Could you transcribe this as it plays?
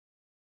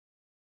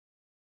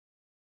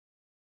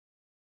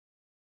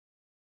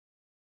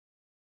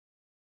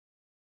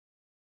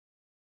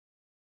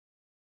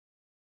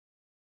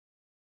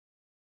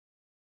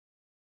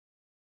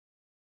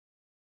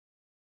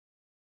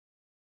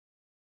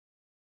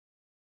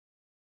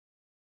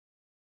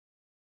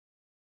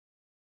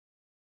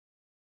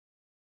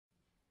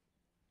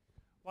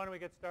Why don't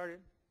we get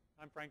started?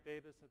 I'm Frank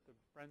Davis at the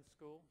Bren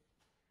School.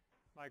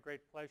 It's my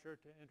great pleasure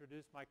to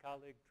introduce my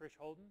colleague Trish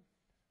Holden,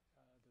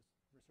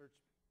 this research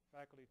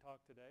faculty talk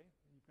today.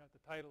 You've got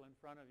the title in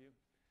front of you.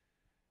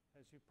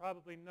 As you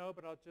probably know,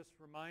 but I'll just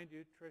remind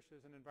you, Trish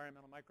is an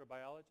environmental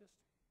microbiologist,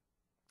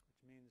 which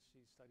means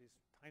she studies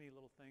tiny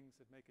little things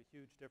that make a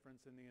huge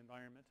difference in the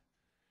environment.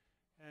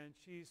 And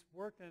she's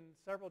worked in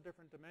several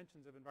different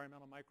dimensions of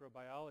environmental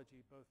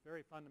microbiology, both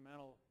very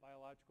fundamental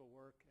biological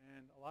work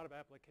and a lot of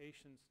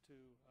applications to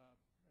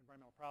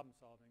environmental problem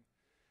solving,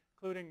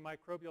 including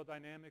microbial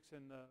dynamics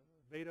in the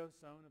vadose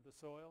zone of the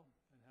soil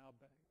and how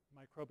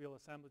microbial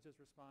assemblages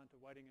respond to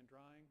wetting and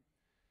drying.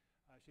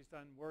 She's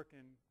done work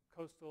in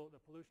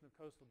the pollution of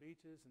coastal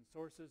beaches and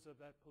sources of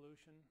that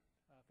pollution,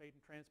 fate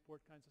and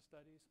transport kinds of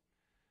studies.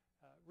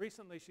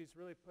 Recently, she's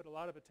really put a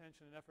lot of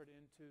attention and effort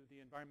into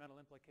the environmental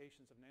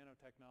implications of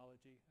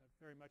nanotechnology,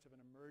 very much of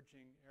an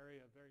emerging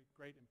area of very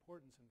great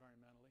importance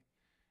environmentally.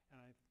 And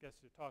I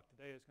guess your talk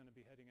today is going to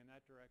be heading in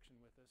that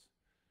direction with us.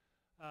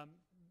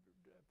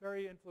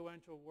 Very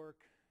influential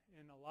work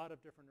in a lot of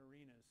different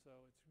arenas, so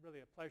it's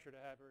really a pleasure to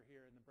have her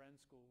here in the Bren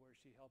School, where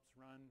she helps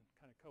run,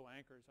 kind of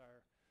co-anchors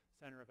our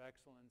Center of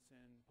Excellence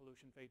in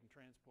Pollution, Fate, and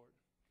Transport.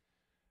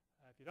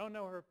 If you don't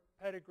know her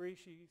pedigree,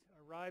 she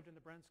arrived in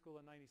the Bren School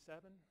in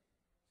 '97.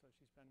 So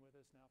she's been with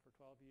us now for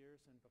 12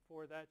 years. And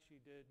before that,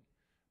 she did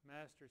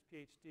master's,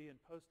 PhD, and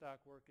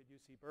postdoc work at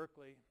UC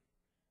Berkeley.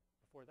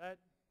 Before that,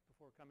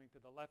 before coming to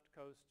the left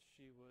coast,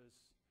 she was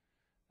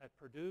at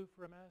Purdue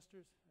for a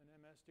master's, an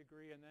MS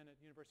degree, and then at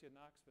University of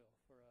Knoxville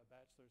for a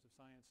bachelor's of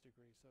science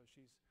degree. So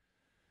she's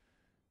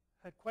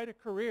had quite a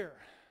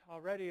career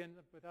already, and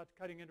without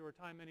cutting into her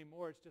time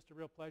anymore, it's just a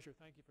real pleasure.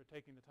 Thank you for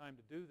taking the time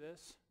to do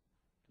this.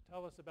 To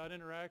tell us about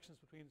interactions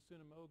between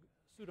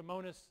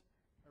Pseudomonas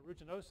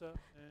aeruginosa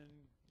and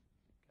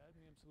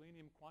cadmium,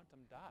 selenium,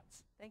 quantum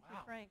dots. Thank you,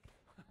 Frank.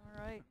 All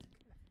right.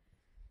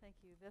 Thank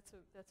you. That's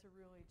a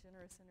really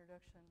generous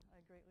introduction.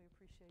 I greatly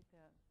appreciate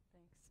that.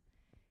 Thanks.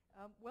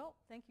 Well,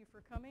 thank you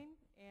for coming.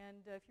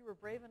 And if you were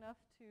brave enough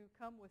to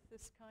come with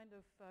this kind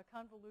of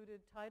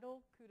convoluted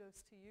title,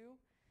 kudos to you.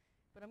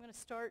 But I'm going to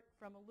start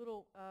from a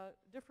little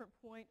different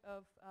point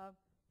of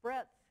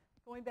breadth,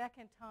 going back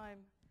in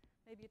time,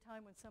 maybe a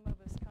time when some of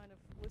us kind of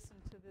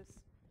listened to this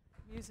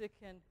music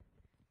and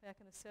back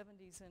in the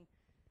 70s and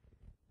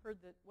heard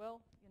that,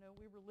 well, you know,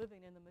 we were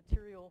living in the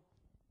material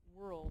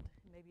world.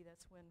 Maybe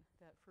that's when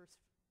that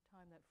first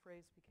time that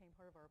phrase became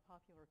part of our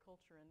popular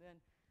culture. And then,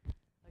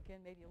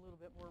 again, maybe a little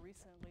bit more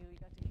recently, we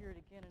got to hear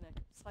it again in a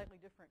slightly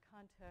different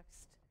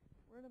context.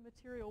 We're in a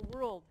material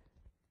world.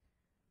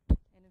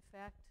 And in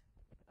fact,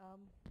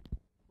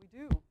 we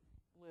do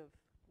live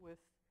with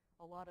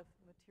a lot of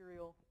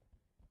material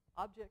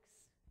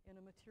objects in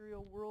a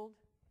material world.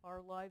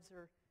 Our lives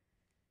are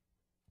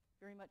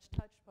very much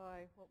touched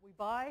by what we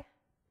buy,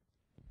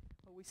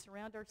 what we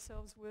surround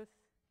ourselves with,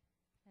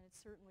 and it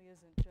certainly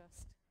isn't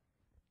just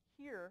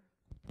here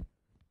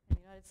in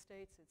the United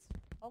States, it's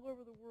all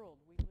over the world.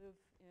 We live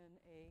in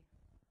a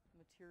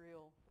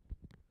material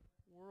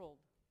world,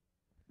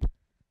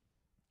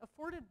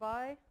 afforded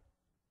by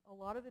a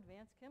lot of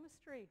advanced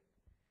chemistry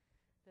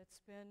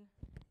that's been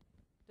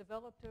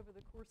developed over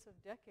the course of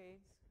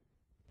decades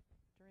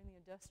during the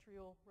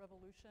Industrial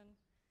Revolution.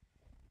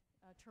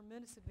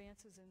 Tremendous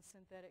advances in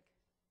synthetic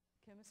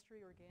chemistry,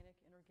 organic,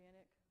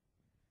 inorganic.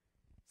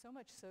 So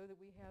much so that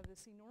we have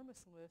this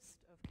enormous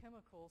list of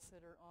chemicals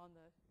that are on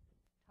the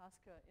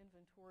TSCA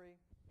inventory.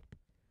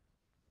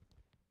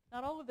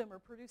 Not all of them are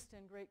produced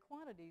in great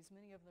quantities.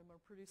 Many of them are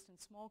produced in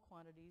small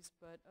quantities,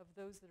 but of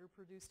those that are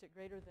produced at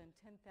greater than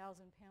 10,000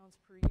 pounds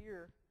per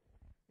year,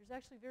 there's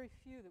actually very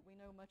few that we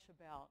know much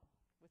about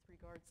with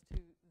regards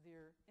to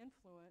their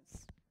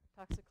influence,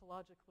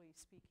 toxicologically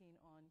speaking,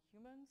 on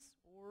humans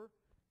or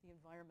the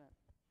environment.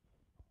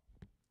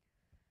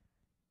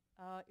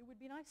 It would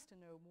be nice to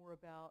know more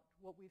about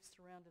what we've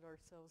surrounded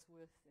ourselves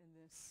with in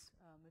this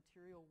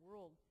material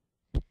world.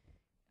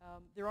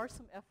 There are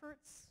some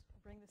efforts, I'll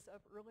bring this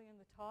up early in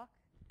the talk,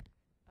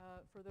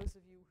 for those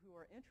of you who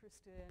are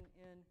interested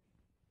in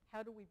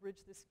how do we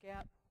bridge this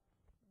gap,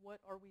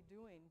 what are we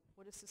doing,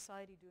 what is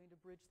society doing to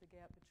bridge the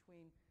gap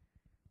between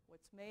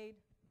what's made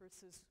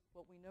versus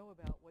what we know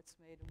about what's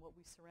made and what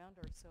we surround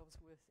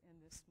ourselves with in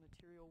this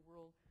material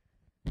world.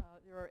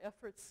 There are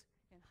efforts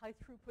in high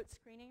throughput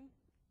screening,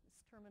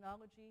 this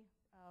terminology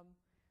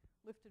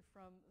lifted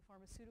from the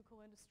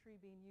pharmaceutical industry,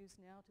 being used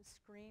now to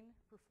screen,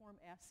 perform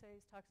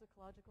assays,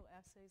 toxicological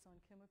assays on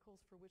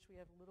chemicals for which we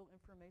have little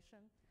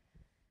information,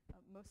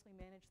 mostly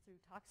managed through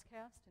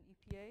ToxCast and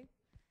EPA.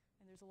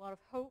 And there's a lot of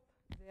hope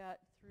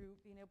that through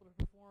being able to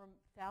perform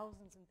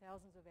thousands and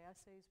thousands of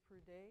assays per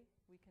day,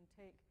 we can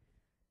take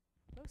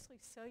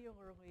mostly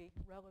cellularly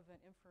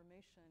relevant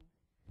information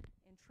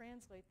and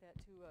translate that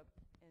to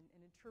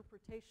an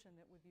interpretation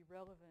that would be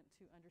relevant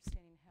to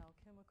understanding how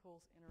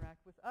chemicals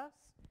interact with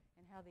us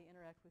and how they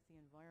interact with the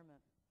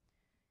environment,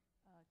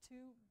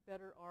 to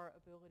better our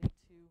ability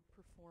to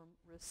perform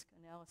risk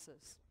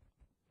analysis.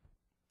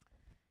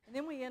 And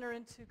then we enter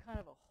into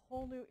kind of a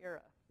whole new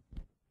era,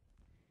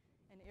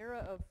 an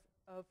era of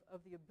of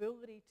the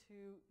ability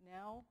to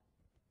now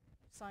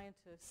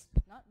scientists,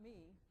 not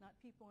me, not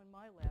people in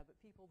my lab, but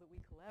people that we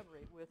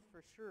collaborate with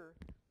for sure,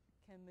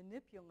 can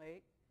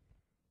manipulate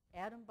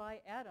atom by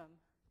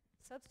atom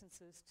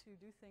substances to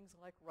do things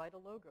like write a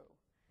logo.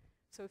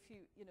 So if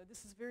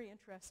this is very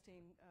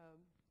interesting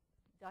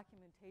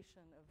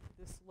documentation of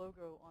this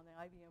logo on the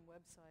IBM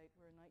website,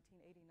 where in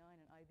 1989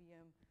 an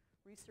IBM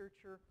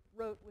researcher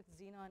wrote with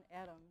xenon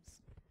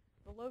atoms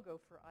the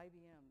logo for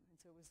IBM. And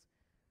so it was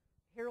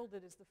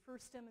heralded as the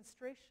first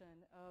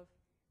demonstration of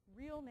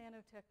real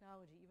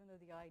nanotechnology, even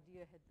though the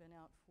idea had been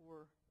out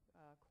for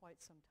quite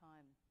some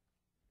time.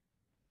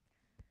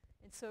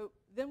 And so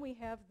then we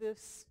have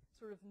this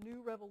sort of new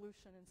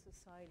revolution in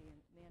society in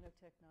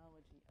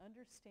nanotechnology,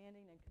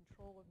 understanding and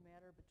control of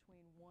matter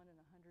between 1 and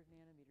 100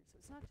 nanometers. So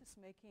it's not just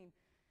making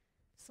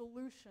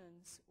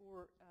solutions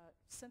or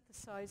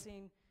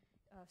synthesizing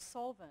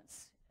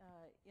solvents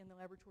in the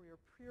laboratory or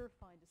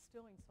purifying,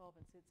 distilling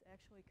solvents. It's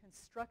actually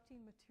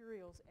constructing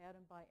materials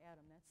atom by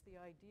atom. That's the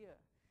idea.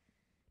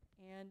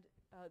 And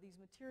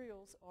these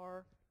materials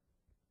are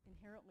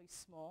inherently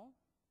small,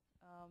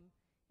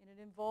 and it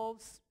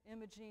involves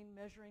imaging,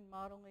 measuring,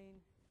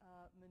 modeling,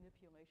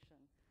 manipulation.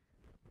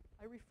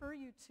 I refer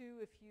you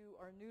to, if you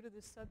are new to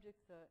this subject,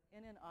 the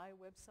NNI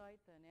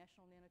website, the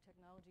National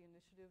Nanotechnology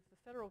Initiative. The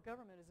federal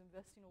government is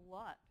investing a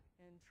lot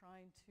in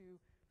trying to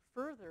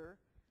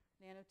further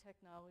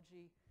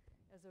nanotechnology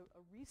as a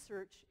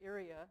research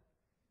area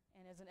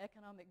and as an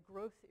economic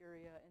growth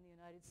area in the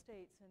United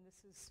States. And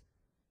this is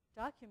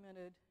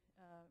documented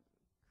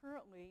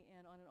currently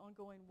and on an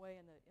ongoing way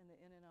in the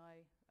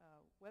NNI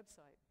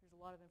website. There's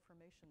a lot of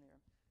information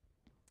there.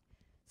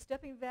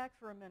 Stepping back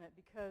for a minute,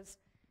 because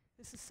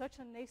this is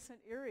such a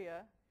nascent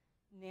area,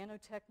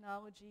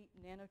 nanotechnology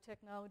in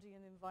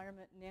the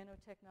environment,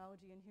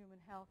 nanotechnology in human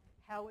health,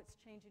 how it's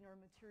changing our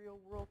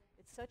material world.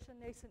 It's such a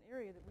nascent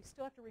area that we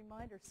still have to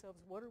remind ourselves,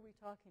 what are we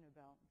talking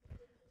about?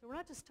 So we're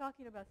not just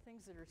talking about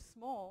things that are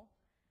small.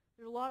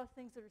 There are a lot of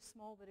things that are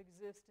small that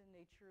exist in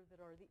nature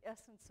that are the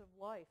essence of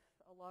life.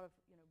 A lot of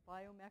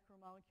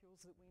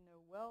biomacromolecules that we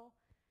know well,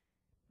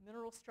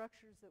 mineral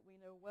structures that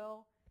we know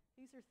well.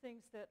 These are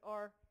things that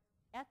are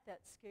at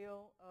that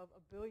scale of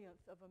a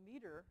billionth of a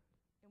meter,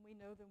 and we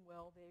know them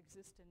well. They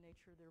exist in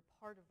nature. They're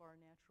part of our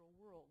natural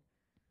world.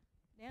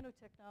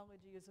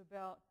 Nanotechnology is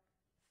about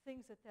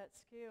things at that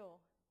scale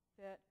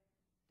that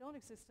don't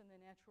exist in the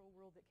natural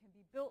world, that can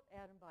be built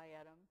atom by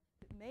atom,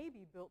 that may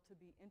be built to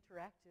be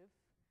interactive,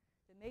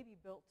 that may be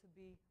built to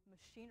be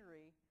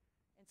machinery,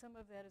 and some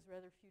of that is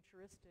rather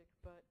futuristic,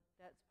 but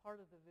that's part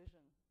of the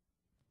vision.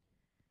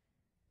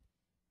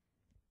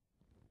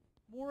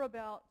 More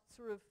about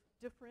sort of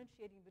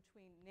differentiating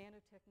between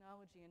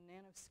nanotechnology and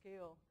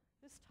nanoscale.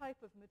 This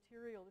type of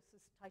material, this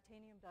is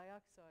titanium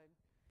dioxide,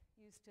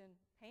 used in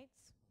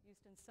paints,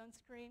 used in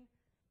sunscreen,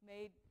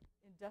 made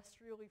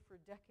industrially for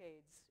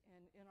decades,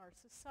 and in our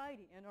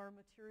society, in our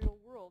material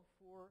world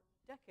for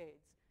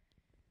decades.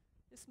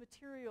 This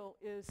material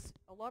is,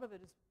 a lot of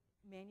it is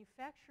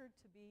manufactured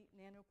to be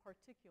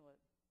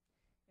nanoparticulate.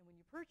 And when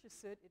you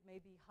purchase it, it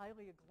may be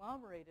highly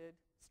agglomerated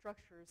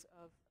structures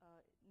of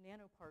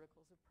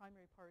nanoparticles, of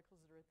primary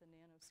particles that are at the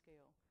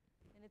nanoscale.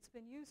 And it's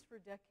been used for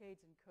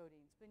decades in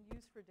coating. It's been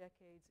used for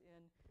decades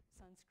in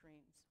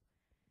sunscreens.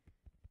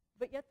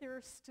 But yet there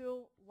are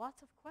still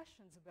lots of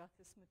questions about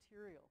this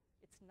material.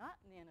 It's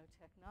not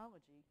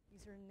nanotechnology.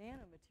 These are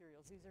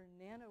nanomaterials. These are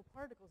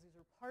nanoparticles. These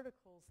are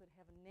particles that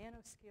have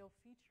nanoscale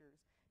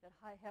features, that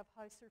have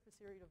high surface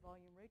area to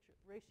volume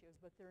ratios,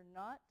 but they're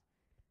not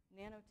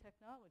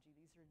nanotechnology.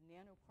 These are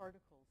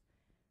nanoparticles.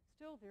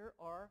 Still, there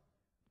are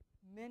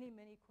many,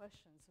 many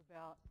questions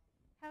about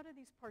how do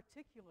these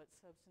particulate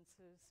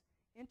substances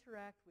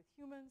interact with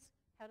humans?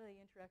 How do they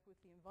interact with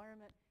the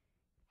environment?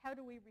 How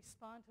do we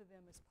respond to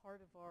them as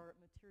part of our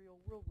material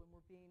world when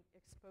we're being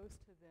exposed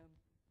to them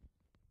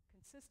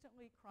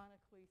consistently,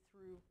 chronically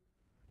through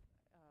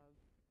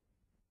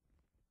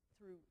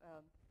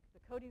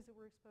the coatings that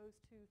we're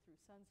exposed to, through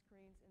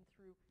sunscreens, and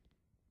through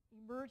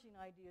emerging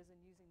ideas and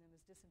using them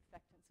as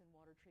disinfectants in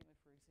water treatment,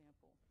 for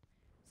example.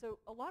 So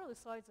a lot of the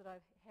slides that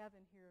I have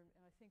in here,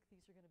 and I think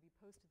these are going to be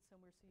posted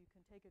somewhere so you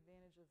can take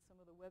advantage of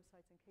some of the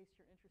websites in case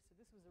you're interested.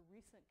 This was a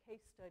recent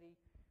case study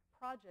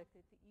project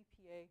that the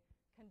EPA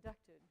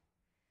conducted.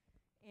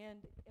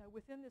 And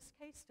within this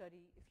case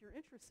study, if you're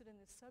interested in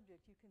this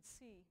subject, you can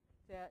see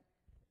that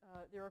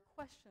there are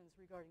questions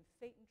regarding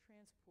fate and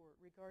transport,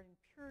 regarding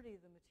purity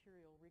of the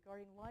material,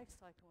 regarding life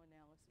cycle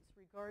analysis,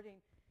 regarding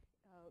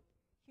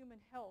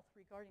human health,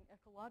 regarding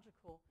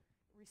ecological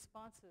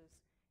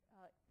responses,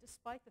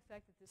 despite the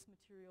fact that this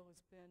material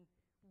has been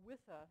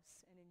with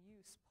us and in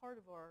use, part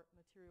of our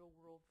material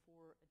world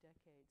for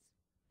decades.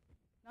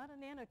 Not a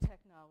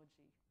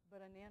nanotechnology,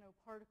 but a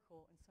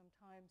nanoparticle, and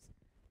sometimes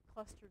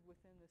clustered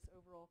within this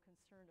overall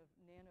concern of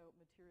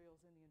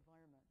nanomaterials in the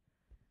environment.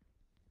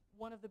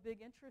 One of the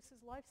big interests is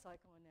life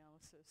cycle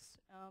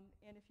analysis.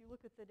 And if you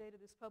look at the date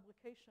of this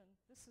publication,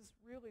 this is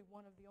really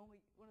one of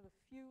the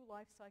few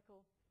life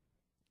cycle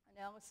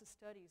analysis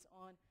studies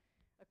on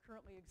a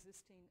currently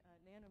existing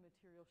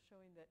nanomaterial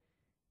showing that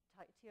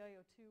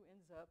TiO2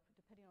 ends up,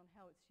 depending on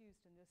how it's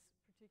used in this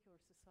particular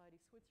society,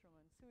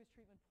 Switzerland, sewage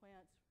treatment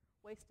plants,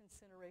 waste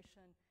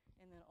incineration,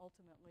 and then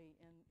ultimately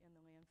in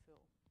the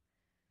landfill.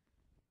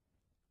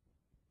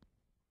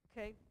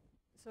 Okay,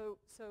 so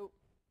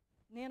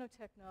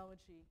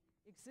nanotechnology,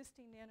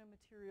 existing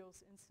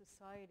nanomaterials in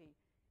society,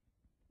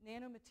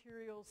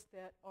 nanomaterials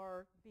that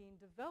are being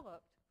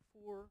developed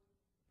for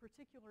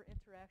particular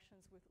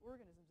interactions with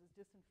organisms as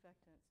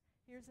disinfectants.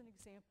 Here's an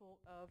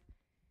example of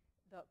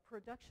the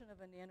production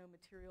of a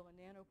nanomaterial, a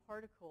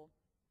nanoparticle,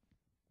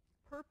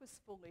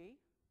 purposefully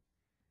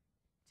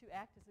to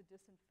act as a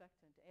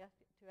disinfectant,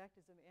 to act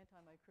as an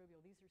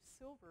antimicrobial. These are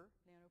silver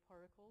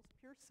nanoparticles,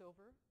 pure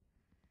silver,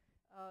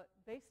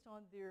 based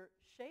on their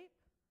shape,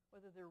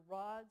 whether they're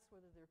rods,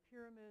 whether they're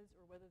pyramids,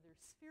 or whether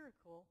they're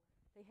spherical.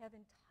 They have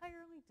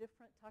entirely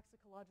different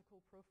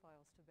toxicological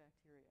profiles to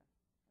bacteria.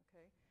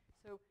 Okay?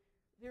 So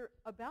they're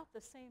about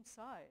the same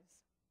size,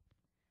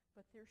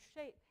 but their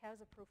shape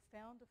has a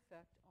profound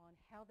effect on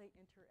how they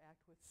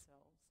interact with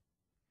cells.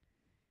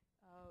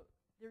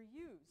 They're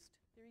used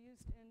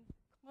in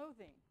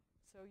clothing.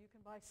 So you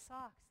can buy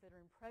socks that are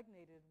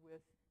impregnated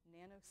with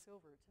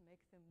nanosilver to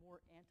make them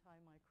more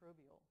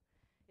antimicrobial.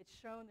 It's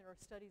shown, there are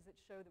studies that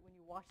show that when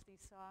you wash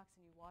these socks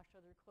and you wash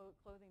other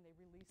clothing, they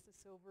release the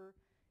silver.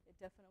 It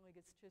definitely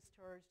gets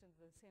discharged into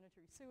the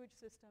sanitary sewage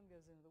system,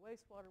 goes into the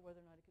wastewater.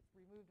 Whether or not it gets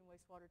removed in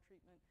wastewater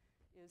treatment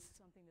is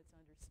something that's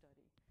under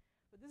study.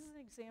 But this is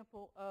an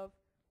example of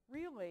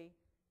really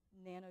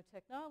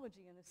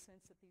nanotechnology in the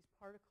sense that these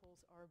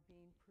particles are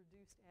being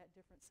produced at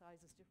different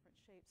sizes, different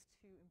shapes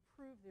to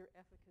improve their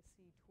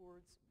efficacy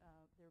towards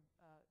their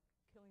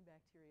killing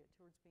bacteria,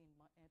 towards being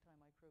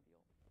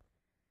antimicrobial.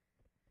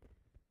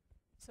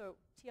 So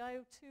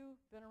TiO2,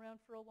 been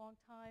around for a long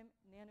time.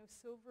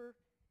 Nanosilver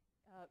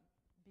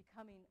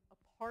becoming a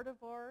part of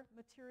our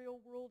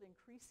material world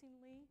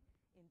increasingly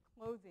in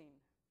clothing,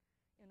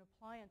 in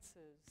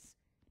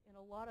appliances, in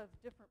a lot of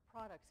different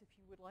products. If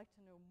you would like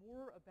to know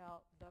more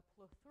about the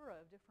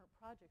plethora of different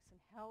projects and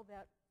how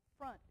that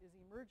front is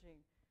emerging,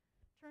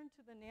 turn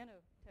to the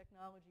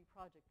nanotechnology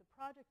project, the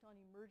project on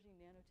emerging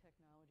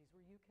nanotechnologies,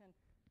 where you can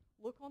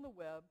look on the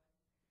web,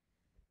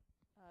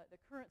 the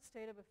current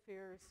state of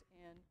affairs,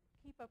 and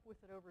keep up with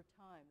it over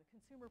time, the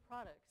consumer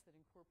products that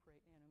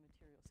incorporate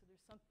nanomaterials. So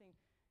there's something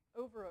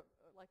over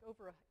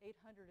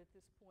 800 at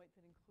this point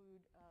that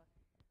include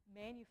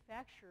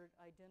manufactured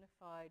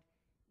identified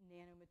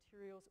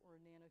nanomaterials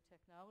or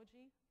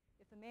nanotechnology.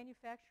 If the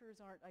manufacturers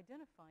aren't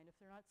identifying, if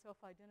they're not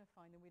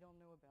self-identifying, then we don't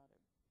know about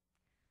it.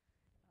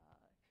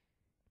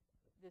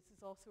 This is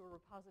also a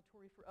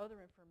repository for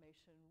other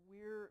information,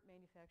 where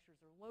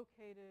manufacturers are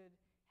located,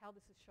 how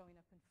this is showing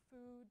up in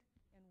food,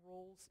 and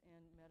roles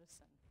in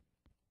medicine.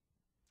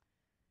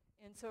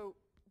 And so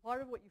part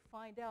of what you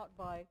find out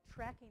by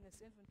tracking this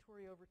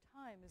inventory over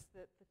time is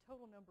that the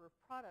total number of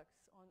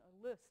products on a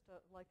list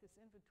like this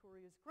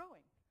inventory is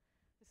growing.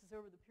 This is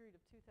over the period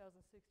of 2006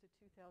 to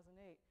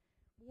 2008.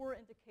 More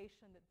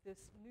indication that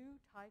this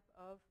new type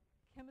of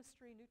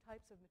chemistry, new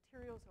types of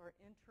materials are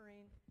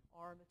entering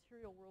our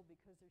material world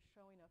because they're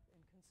showing up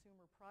in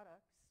consumer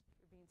products.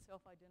 They're being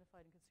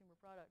self-identified in consumer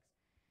products.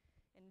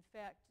 And in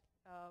fact,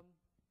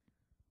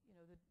 you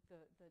know,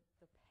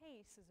 the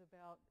pace is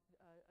about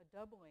a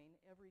doubling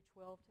every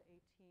 12 to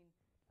 18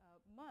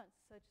 months,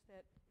 such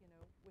that, you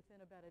know,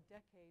 within about a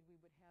decade we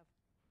would have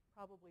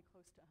probably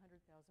close to 100,000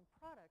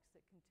 products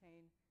that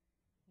contain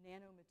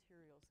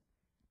nanomaterials,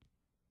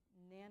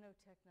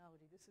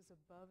 nanotechnology. This is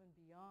above and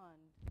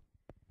beyond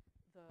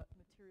the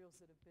materials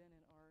that have been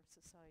in our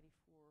society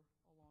for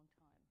a long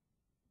time.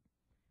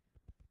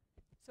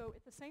 So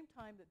at the same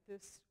time that the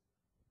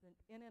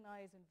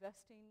NNI is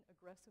investing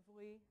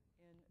aggressively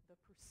in the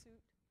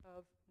pursuit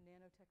of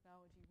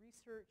nanotechnology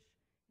research,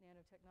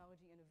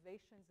 nanotechnology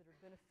innovations that are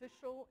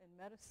beneficial in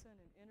medicine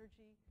and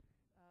energy,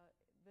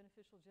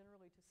 beneficial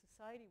generally to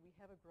society, we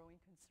have a growing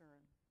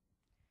concern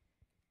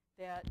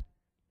that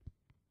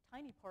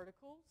tiny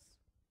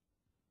particles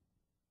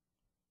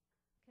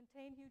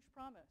contain huge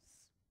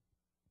promise,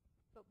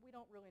 but we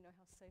don't really know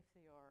how safe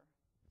they are.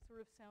 Sort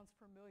of sounds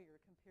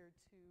familiar compared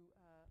to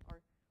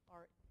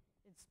our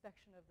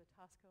inspection of the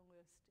TSCA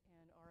list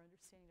and our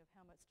understanding of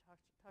how much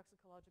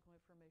toxicological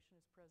information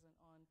is present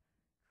on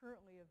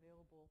currently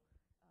available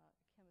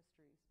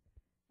chemistries.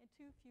 And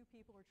too few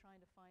people are trying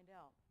to find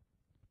out.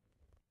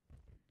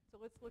 So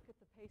let's look at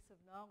the pace of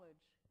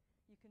knowledge.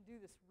 You can do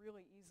this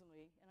really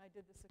easily, and I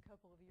did this a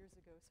couple of years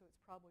ago, so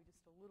it's probably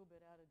just a little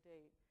bit out of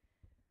date.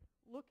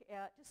 Look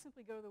at, just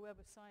simply go to the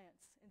Web of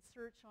Science and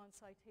search on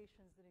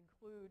citations that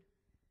include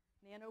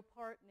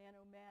nanopart,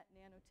 nanomat,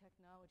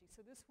 nanotechnology.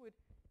 So this would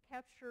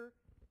capture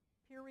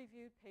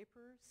peer-reviewed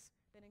papers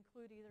that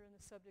include either in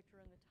the subject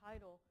or in the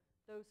title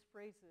those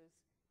phrases,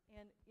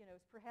 and you know,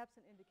 it's perhaps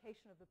an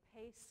indication of the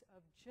pace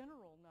of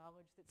general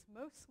knowledge that's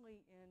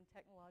mostly in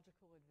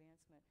technological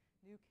advancement,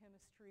 new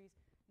chemistries,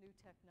 new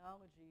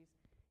technologies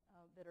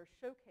that are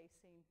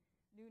showcasing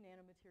new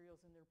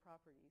nanomaterials and their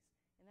properties.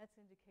 And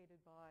that's indicated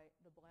by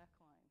the black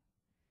line.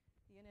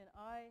 The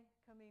NNI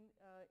coming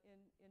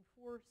in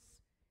force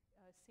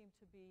seem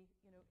to be,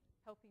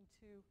 helping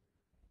to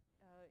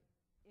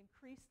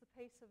increase the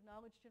pace of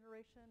knowledge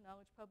generation,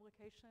 knowledge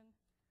publication.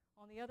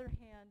 On the other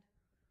hand,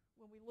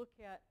 when we look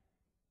at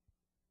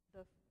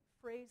the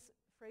phrases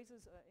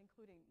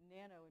including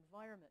nano,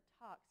 environment,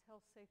 tox,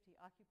 health, safety,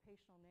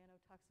 occupational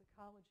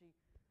nanotoxicology,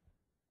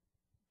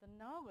 the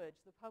knowledge,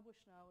 the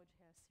published knowledge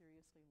has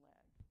seriously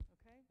lagged,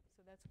 okay?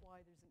 So that's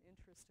why there's an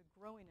interest, a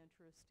growing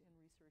interest in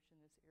research in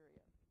this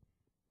area.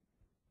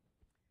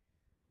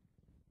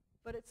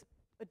 But it's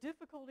a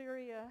difficult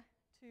area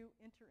to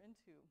enter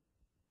into.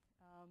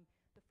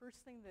 The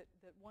first thing that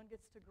one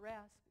gets to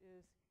grasp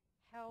is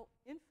how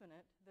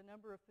infinite the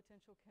number of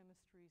potential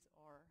chemistries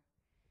are,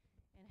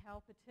 and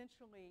how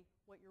potentially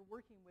what you're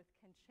working with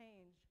can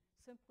change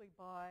simply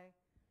by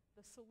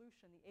the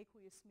solution, the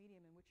aqueous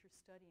medium in which you're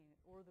studying it,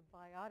 or the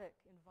biotic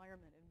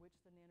environment in which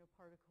the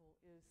nanoparticle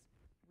is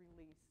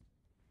released.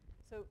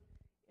 So,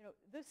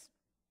 this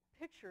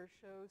picture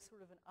shows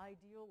sort of an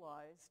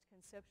idealized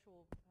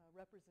conceptual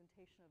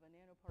representation of a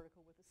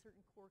nanoparticle with a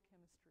certain core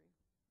chemistry.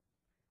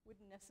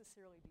 Wouldn't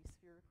necessarily be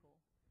spherical.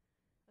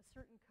 A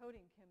certain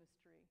coating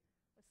chemistry,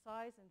 a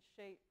size and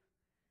shape,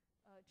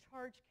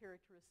 charge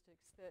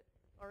characteristics that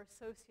are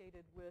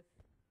associated with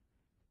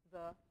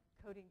the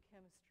coating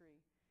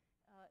chemistry.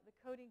 The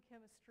coating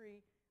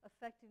chemistry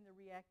affecting the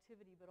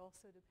reactivity, but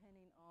also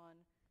depending on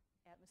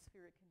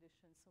atmospheric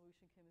conditions,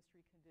 solution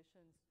chemistry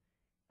conditions.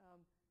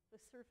 The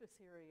surface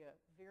area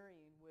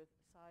varying with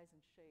size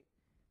and shape.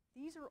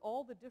 These are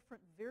all the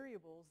different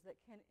variables that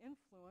can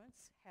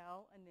influence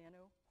how a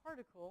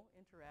nanoparticle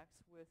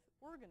interacts with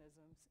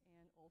organisms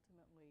and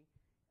ultimately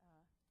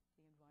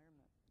the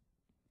environment.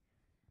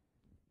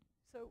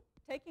 So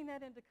taking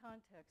that into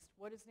context,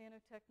 what is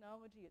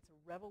nanotechnology? It's a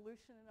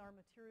revolution in our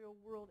material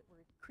world.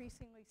 We're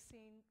increasingly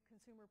seeing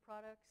consumer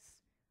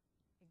products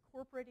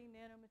incorporating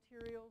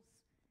nanomaterials.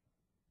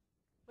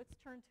 Let's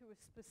turn to a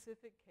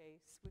specific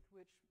case with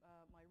which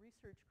my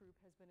research group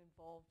has been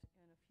involved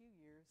in a few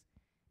years.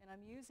 And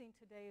I'm using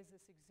today as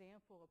this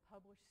example a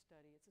published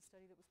study. It's a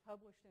study that was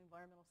published in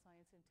Environmental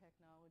Science and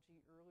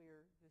Technology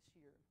earlier this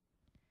year.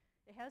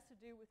 It has to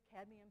do with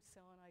cadmium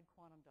selenide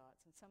quantum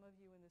dots. And some of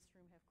you in this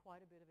room have quite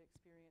a bit of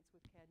experience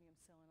with cadmium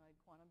selenide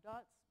quantum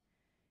dots.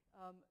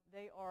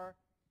 They are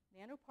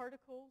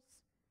nanoparticles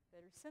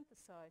that are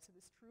synthesized. So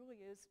this truly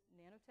is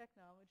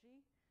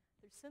nanotechnology.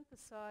 They're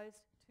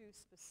synthesized to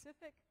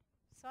specific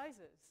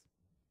sizes,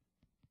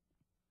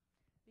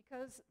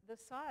 because the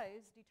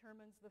size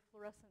determines the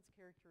fluorescence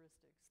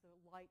characteristics, the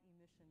light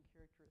emission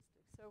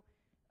characteristics. So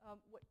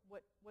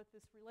what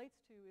this relates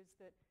to is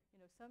that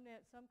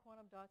some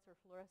quantum dots are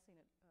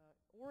fluorescing at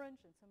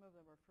orange, and some of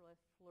them are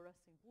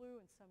fluorescing blue,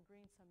 and some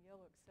green, some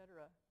yellow,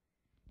 etc.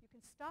 You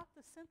can stop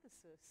the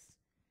synthesis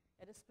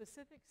at a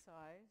specific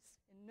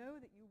size and know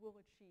that you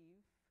will achieve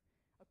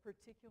a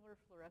particular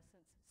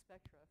fluorescence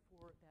spectra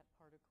for that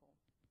particle.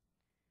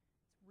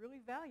 It's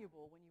really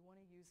valuable when you want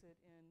to use it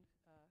in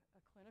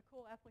a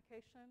clinical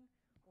application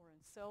or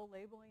in cell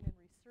labeling and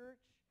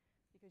research,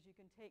 because you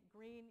can take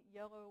green,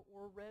 yellow,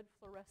 or red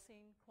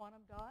fluorescing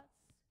quantum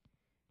dots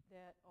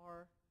that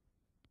are,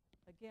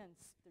 again,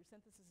 their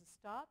synthesis is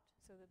stopped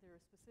so that they're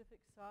a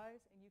specific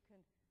size, and you can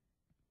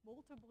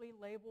multiply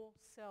label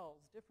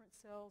cells, different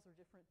cells or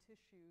different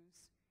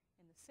tissues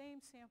in the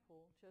same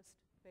sample, just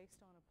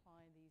based on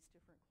applying these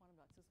different quantum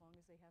dots, as long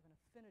as they have an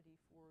affinity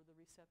for the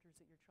receptors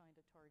that you're trying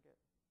to target.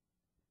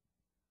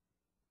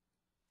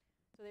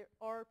 So they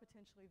are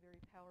potentially very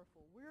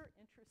powerful. We're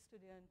interested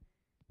in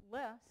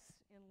less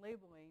in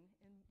labeling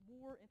and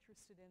more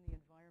interested in the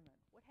environment.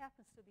 What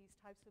happens to these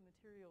types of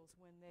materials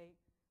when they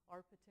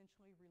are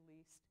potentially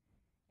released?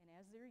 And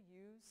as they're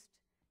used,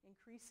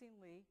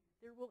 increasingly,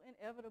 there will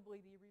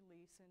inevitably be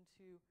release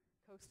into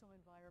coastal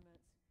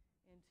environments,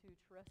 into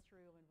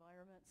terrestrial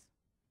environments.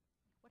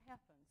 What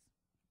happens?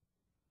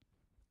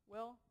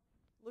 Well,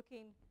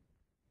 looking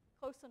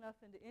close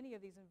enough into any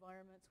of these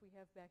environments, we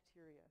have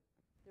bacteria.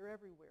 They're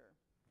everywhere.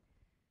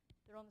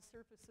 They're on the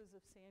surfaces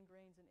of sand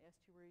grains and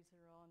estuaries.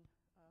 They're on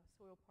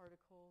soil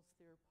particles.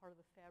 They're part of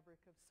the fabric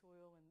of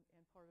soil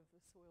and part of the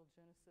soil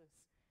genesis.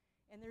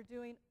 And they're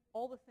doing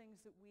all the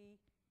things that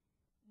we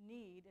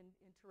need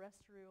in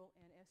terrestrial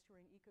and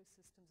estuarine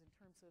ecosystems in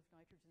terms of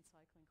nitrogen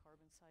cycling,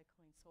 carbon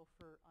cycling,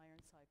 sulfur,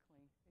 iron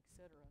cycling,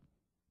 etc.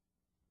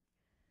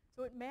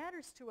 So it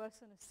matters to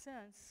us in a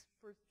sense,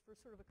 for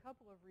sort of a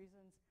couple of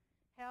reasons,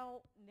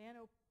 how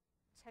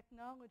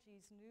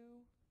nanotechnology's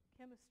new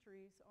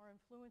chemistries are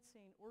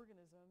influencing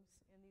organisms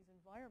in these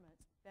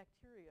environments,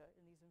 bacteria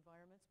in these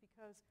environments,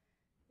 because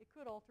it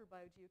could alter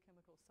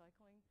biogeochemical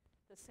cycling.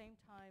 At the same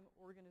time,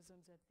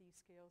 organisms at these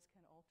scales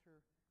can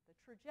alter the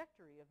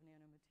trajectory of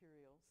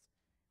nanomaterials,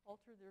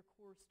 alter their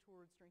course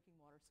towards drinking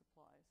water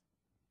supplies.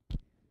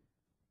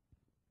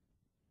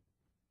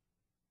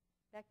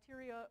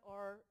 Bacteria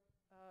are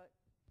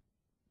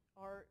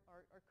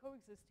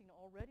coexisting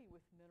already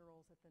with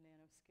minerals at the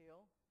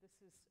nanoscale. This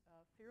is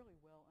fairly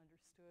well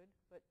understood,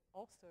 but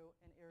also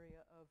an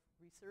area of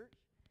research.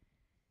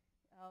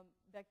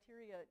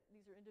 bacteria,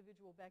 these are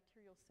individual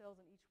bacterial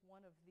cells in each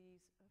one of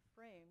these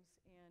frames,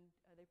 and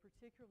they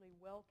particularly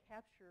well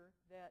capture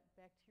that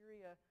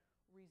bacteria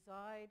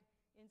reside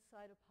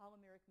inside a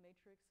polymeric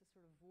matrix, a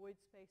sort of void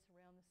space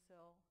around the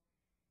cell,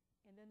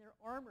 and then they're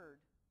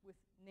armored with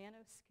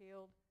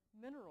nanoscaled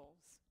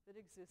minerals that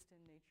exist in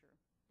nature.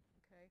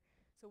 Okay?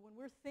 So when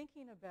we're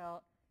thinking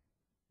about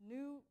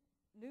new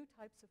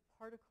types of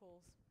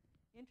particles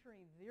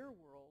entering their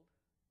world,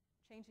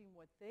 changing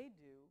what they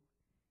do,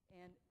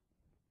 and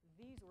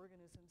these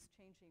organisms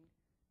changing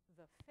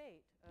the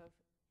fate of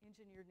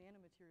engineered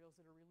nanomaterials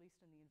that are released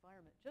in the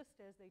environment, just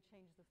as they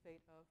change the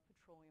fate of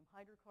petroleum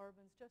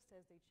hydrocarbons, just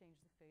as they change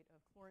the fate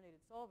of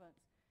chlorinated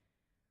solvents,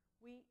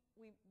 we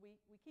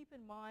keep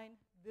in mind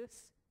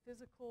this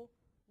physical,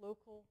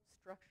 local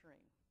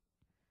structuring,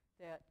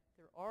 that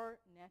there are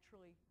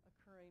naturally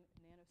occurring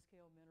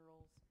nanoscale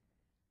minerals.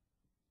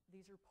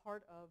 These are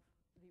part of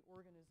the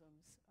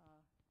organism's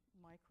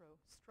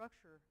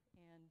microstructure,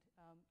 and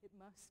it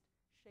must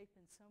shape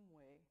in some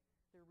way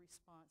their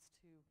response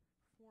to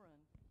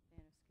foreign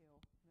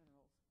nanoscale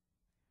minerals.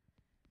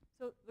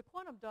 So the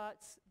quantum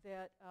dots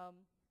that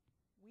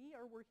we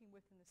are working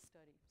with in this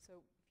study.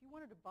 So if you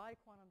wanted to buy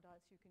quantum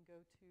dots, you can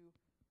go to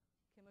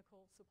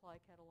chemical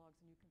supply catalogs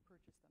and you can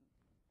purchase them.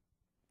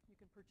 You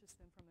can purchase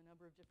them from a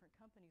number of different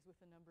companies with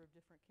a number of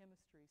different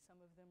chemistries.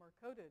 Some of them are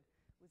coated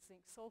with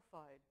zinc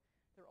sulfide.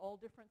 They're all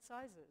different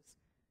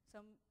sizes.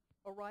 Some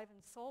arrive in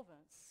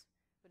solvents,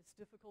 but it's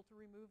difficult to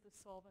remove the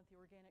solvent, the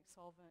organic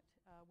solvent,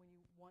 when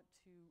you want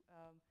to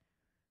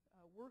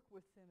work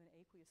with them in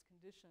aqueous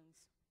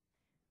conditions.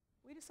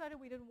 We decided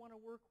we didn't want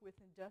to work with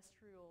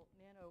industrial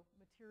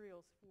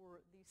nanomaterials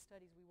for these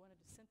studies. We wanted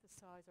to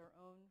synthesize our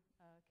own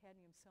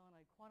cadmium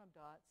selenide quantum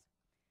dots.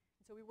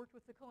 And so we worked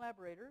with the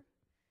collaborator.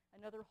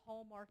 Another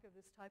hallmark of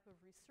this type of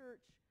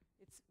research,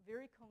 it's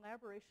very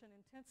collaboration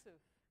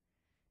intensive.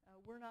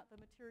 We're not the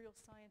material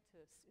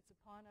scientists. It's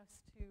upon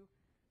us to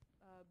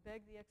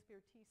beg the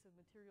expertise of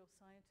material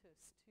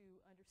scientists to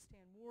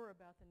understand more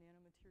about the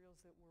nanomaterials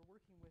that we're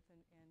working with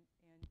and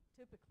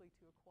typically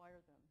to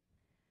acquire them.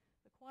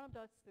 The quantum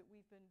dots that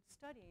we've been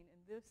studying in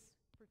this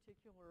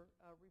particular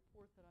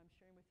report that I'm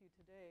sharing with you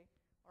today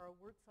are a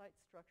wurtzite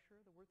structure,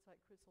 the wurtzite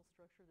crystal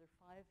structure. They're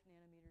 5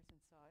 nanometers in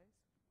size.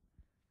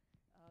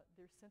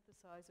 They're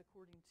synthesized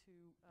according to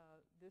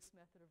this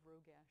method of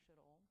Rogash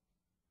et al.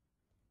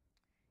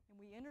 And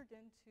we entered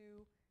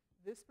into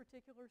this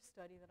particular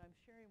study that I'm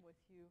sharing with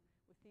you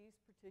with these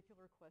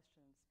particular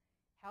questions.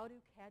 How do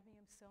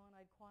cadmium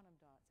selenide quantum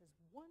dots, as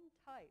one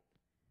type,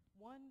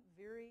 one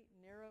very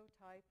narrow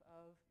type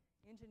of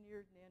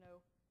engineered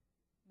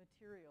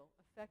nanomaterial,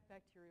 affect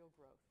bacterial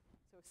growth?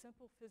 So a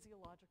simple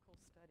physiological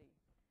study.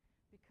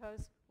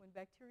 Because when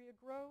bacteria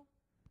grow,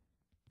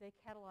 they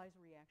catalyze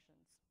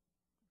reactions.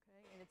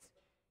 Okay? And it's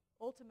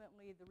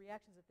ultimately the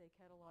reactions that they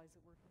catalyze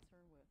that we're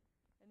concerned with.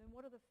 And then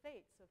what are the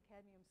fates of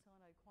cadmium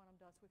selenide quantum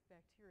dots with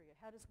bacteria?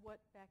 How does what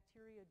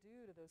bacteria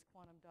do to those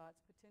quantum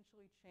dots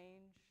potentially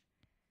change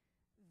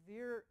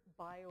their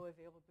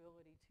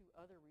bioavailability to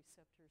other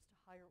receptors, to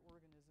higher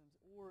organisms,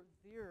 or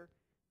their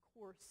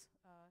course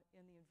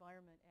in the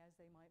environment as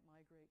they might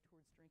migrate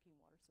towards drinking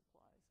water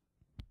supplies?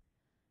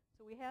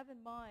 So we have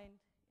in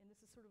mind, and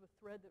this is sort of a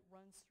thread that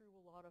runs through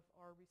a lot of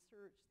our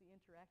research, the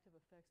interactive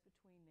effects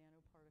between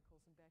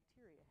nanoparticles and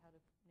bacteria. How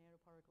do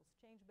nanoparticles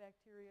change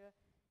bacteria?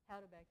 How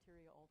do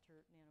bacteria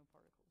alter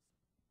nanoparticles?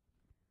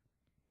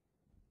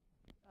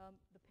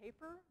 The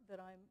paper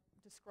that I'm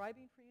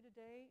describing for you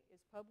today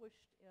is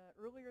published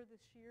earlier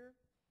this year.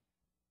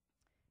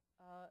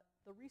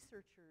 The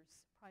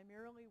researchers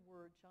primarily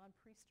were John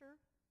Priester,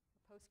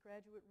 a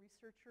postgraduate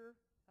researcher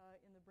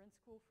in the Bren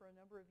School for a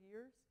number of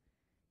years.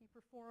 He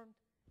performed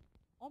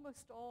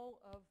almost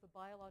all of the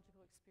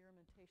biological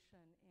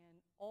experimentation and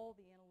all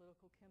the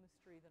analytical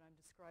chemistry that I'm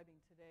describing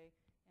today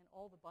and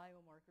all the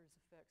biomarkers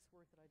effects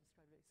work that I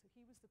described today. So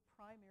he was the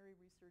primary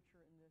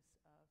researcher in this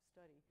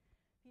study.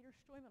 Peter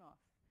Stoimanoff,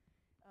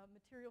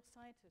 material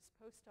scientist,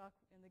 postdoc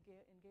in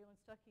Galen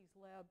Stuckey's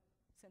lab,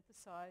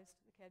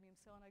 synthesized the cadmium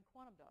selenide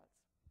quantum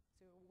dots.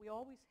 So we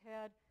always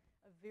had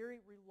a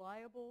very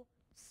reliable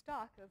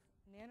stock of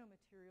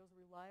nanomaterials,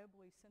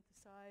 reliably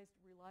synthesized,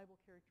 reliable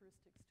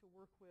characteristics to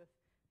work with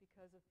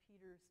because of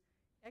Peter's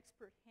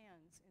expert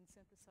hands in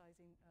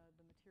synthesizing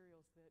the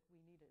materials that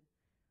we needed.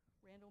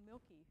 Randall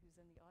Milkey, who's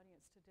in the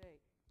audience today,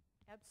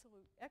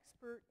 absolute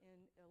expert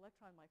in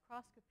electron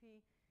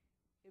microscopy.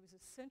 It was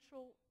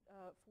essential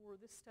for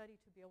this study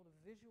to be able to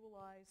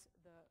visualize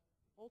the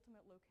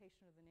ultimate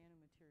location of the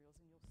nanomaterials,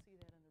 and you'll see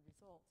that in the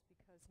results,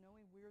 because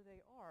knowing where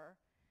they are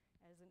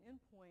as an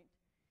endpoint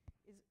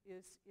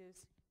is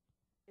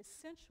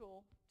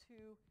essential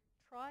to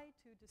try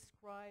to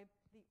describe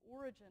the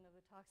origin of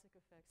the toxic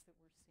effects that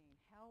we're seeing.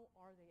 How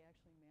are they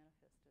actually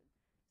manifested?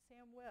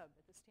 Sam Webb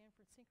at the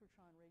Stanford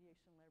Synchrotron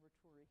Radiation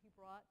Laboratory, he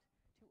brought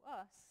to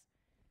us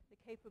the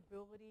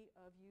capability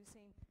of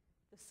using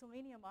the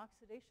selenium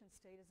oxidation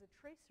state as a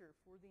tracer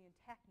for the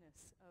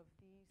intactness of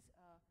these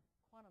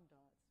quantum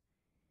dots.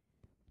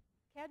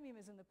 Cadmium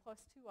is in the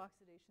 +2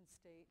 oxidation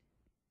state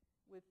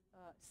with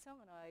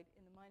selenide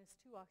in the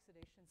 -2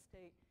 oxidation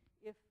state.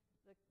 If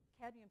the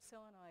cadmium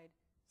selenide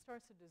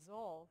starts to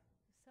dissolve,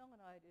 the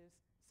selenide is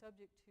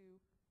subject to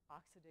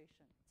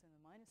oxidation. It's in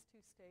the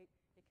 -2 state.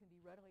 It can be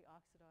readily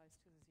oxidized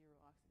to the 0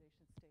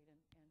 oxidation state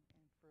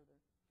and further.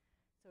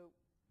 So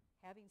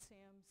having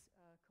Sam's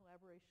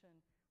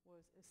collaboration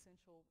was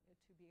essential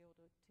to be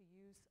able to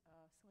use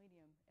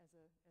selenium as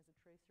a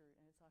tracer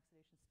in its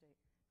oxidation state.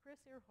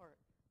 Chris Earhart,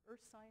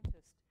 Earth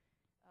scientist,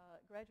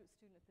 graduate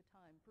student at the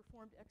time,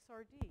 performed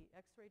XRD,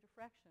 X-ray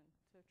diffraction,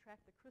 to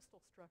track the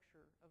crystal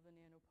structure of the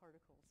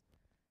nanoparticles,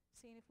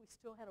 seeing if we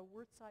still had a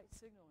Wurtzite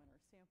signal in our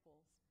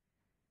samples.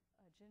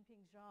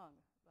 Jinping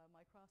Zhang,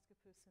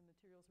 microscopist in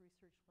Materials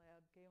Research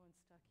Lab, Galen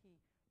Stuckey,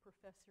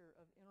 professor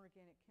of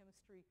inorganic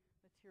chemistry,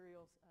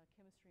 materials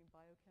chemistry, and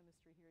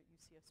biochemistry here at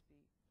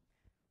UCSB.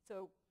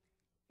 So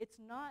it's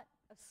not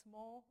a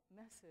small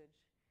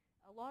message.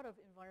 A lot of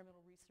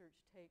environmental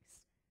research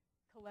takes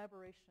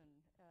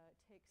collaboration,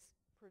 takes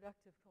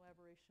productive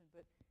collaboration,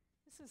 but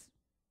this is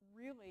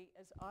really,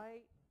 as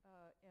I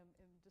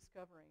am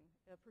discovering,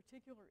 a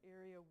particular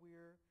area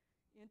where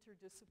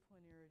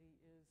interdisciplinarity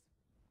is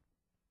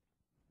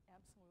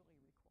absolutely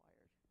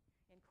required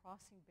and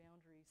crossing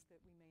boundaries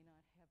that we may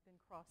not have been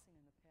crossing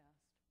in the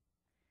past.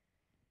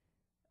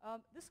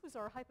 This was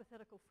our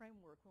hypothetical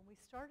framework. When we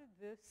started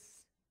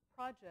this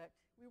project,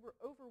 we were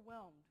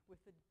overwhelmed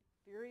with the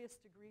various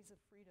degrees of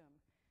freedom.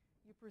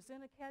 You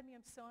present a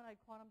cadmium selenide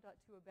quantum dot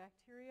to a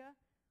bacteria,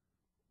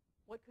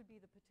 what could be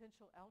the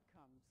potential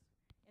outcomes?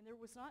 And there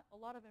was not a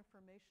lot of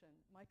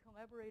information. My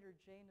collaborator,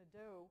 Jay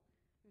Nadeau,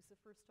 who's the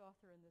first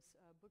author in this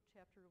book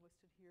chapter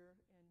listed here,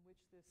 in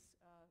which this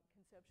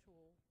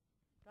conceptual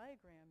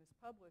diagram is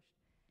published,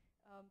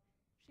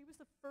 she was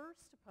the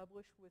first to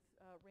publish with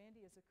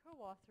Randy as a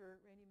co-author,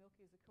 Randy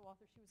Milke as a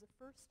co-author. She was the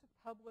first to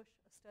publish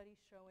a study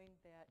showing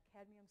that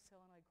cadmium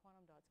selenide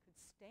quantum dots could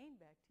stain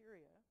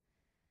bacteria,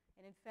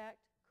 and in fact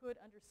could,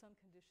 under some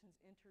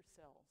conditions, enter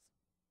cells.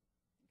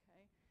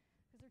 Okay?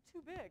 Because they're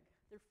too big.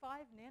 They're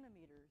 5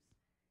 nanometers.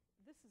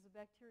 This is a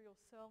bacterial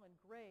cell in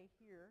gray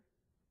here,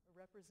 a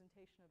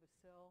representation of a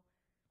cell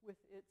with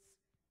its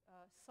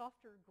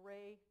softer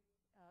gray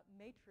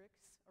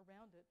matrix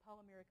around it,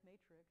 polymeric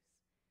matrix.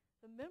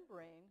 The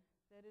membrane,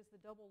 that is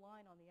the double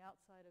line on the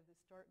outside of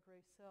this dark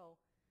gray cell,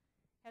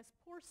 has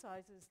pore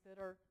sizes that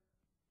are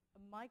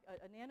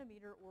a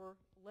nanometer or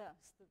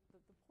less. The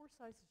pore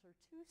sizes are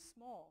too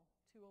small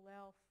to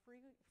allow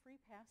free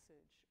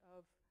passage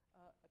of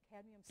a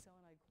cadmium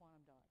selenide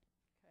quantum dot.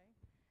 Okay?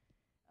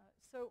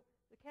 So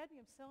the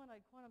cadmium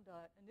selenide quantum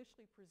dot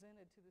initially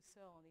presented to the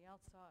cell on the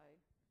outside,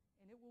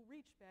 and it will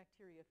reach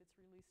bacteria if it's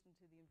released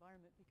into the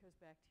environment because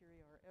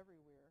bacteria are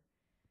everywhere,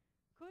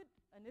 could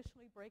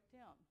initially break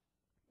down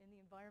in the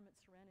environment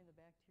surrounding the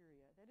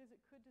bacteria. That is,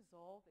 it could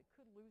dissolve, it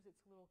could lose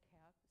its little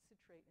cap,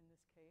 citrate in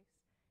this case.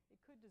 It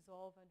could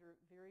dissolve under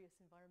various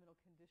environmental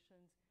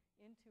conditions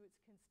into its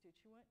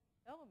constituent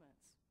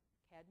elements,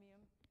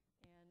 cadmium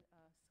and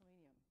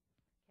selenium,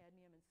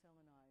 cadmium and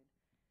selenide.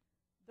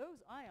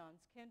 Those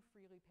ions can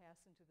freely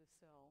pass into the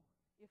cell.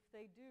 If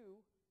they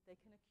do, they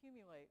can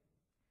accumulate.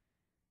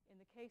 In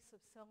the case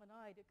of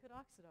selenide, it could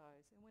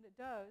oxidize, and when it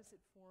does,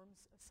 it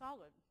forms a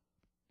solid.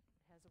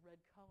 It has a red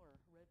color,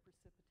 red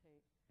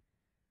precipitate.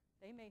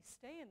 They may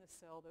stay in the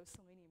cell, those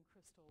selenium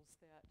crystals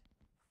that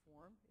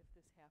form, if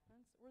this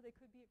happens, or they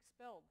could be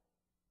expelled.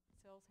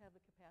 Cells have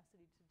the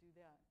capacity to do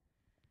that.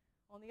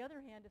 On the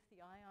other hand, if the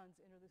ions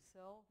enter the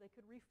cell, they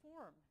could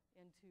reform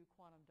into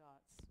quantum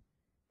dots.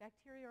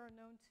 Bacteria are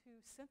known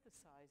to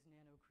synthesize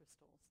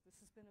nanocrystals.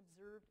 This has been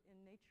observed in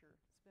nature.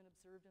 It's been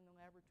observed in the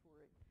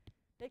laboratory.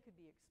 They could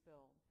be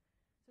expelled.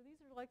 So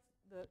these are like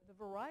the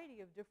variety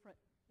of different,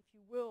 if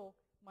you will,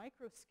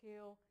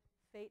 microscale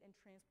fate and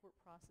transport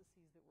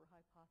processes that were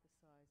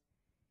hypothesized.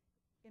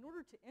 In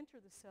order to enter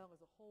the cell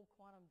as a whole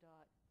quantum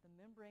dot, the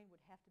membrane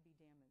would have to be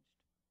damaged.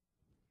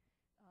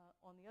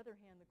 On the other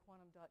hand, the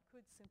quantum dot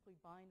could simply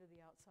bind to the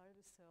outside of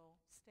the cell,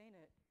 stain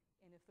it,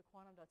 and if the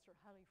quantum dots are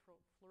highly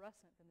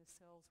fluorescent, then the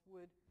cells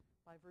would,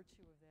 by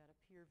virtue of that,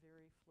 appear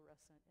very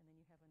fluorescent, and then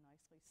you have a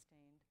nicely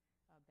stained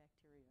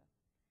bacteria.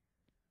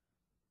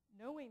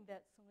 Knowing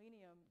that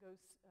selenium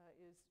is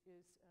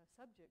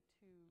subject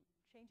to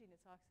changing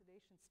its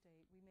oxidation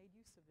state, we made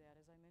use of that,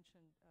 as I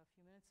mentioned a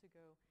few minutes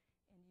ago,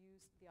 and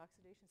used the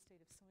oxidation state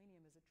of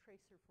selenium as a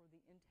tracer for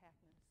the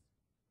intactness.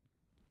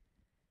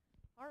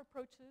 Our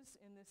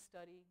approaches in this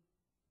study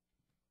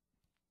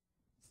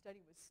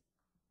was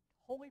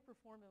wholly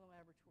performed in the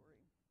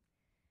laboratory.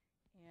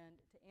 And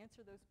to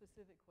answer those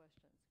specific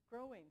questions,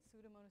 growing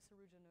Pseudomonas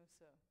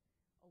aeruginosa,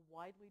 a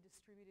widely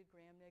distributed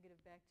gram-negative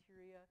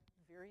bacteria,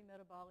 very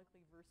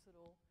metabolically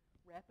versatile,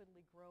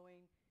 rapidly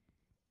growing,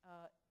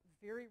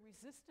 very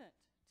resistant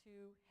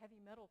to heavy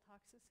metal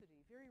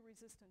toxicity, very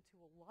resistant to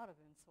a lot of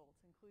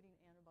insults, including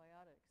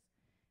antibiotics.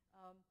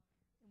 And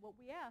what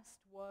we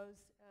asked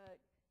was,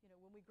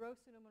 when we grow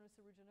Pseudomonas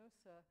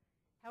aeruginosa,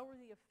 how are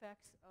the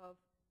effects of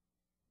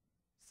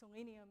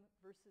selenium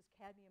versus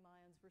cadmium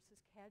ions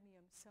versus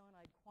cadmium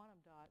selenide quantum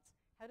dots?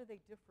 How do they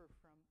differ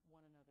from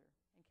one another?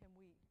 And can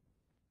we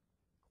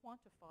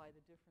quantify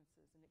the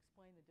differences and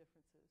explain the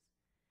differences.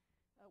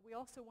 We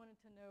also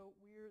wanted to know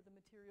where the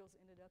materials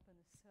ended up in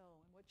the cell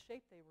and what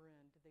shape they were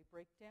in. Did they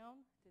break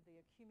down? Did they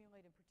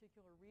accumulate in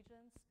particular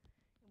regions?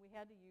 And we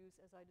had to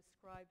use, as I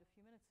described a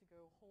few minutes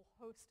ago, a whole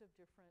host of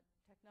different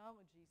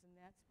technologies, and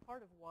that's part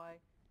of why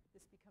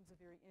this becomes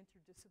a very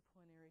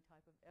interdisciplinary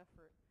type of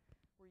effort.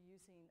 We're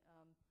using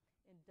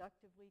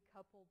inductively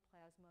coupled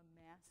plasma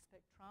mass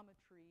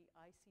spectrometry,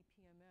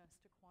 ICP-MS,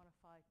 to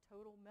quantify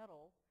total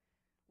metal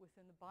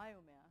within the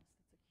biomass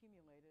that's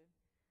accumulated.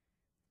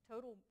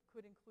 Total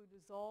could include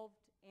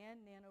dissolved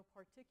and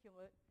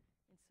nanoparticulate,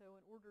 and so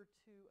in order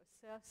to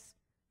assess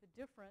the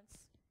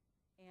difference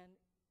and,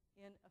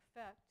 in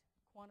effect,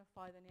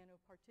 quantify the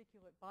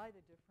nanoparticulate by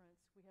the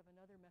difference, we have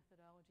another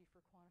methodology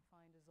for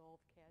quantifying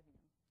dissolved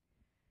cadmium.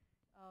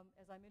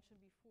 As I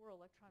mentioned before,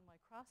 electron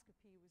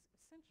microscopy was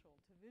essential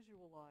to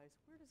visualize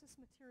where does this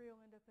material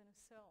end up in a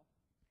cell,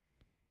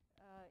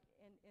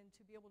 and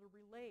to be able to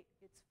relate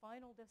its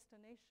final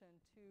destination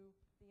to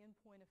the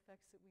endpoint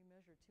effects that we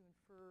measure to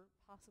infer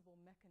possible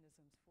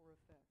mechanisms for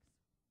effects.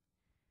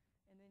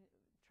 And then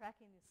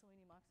tracking the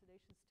selenium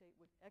oxidation state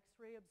with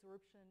X-ray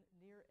absorption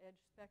near-edge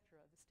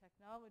spectra, this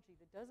technology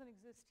that doesn't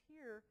exist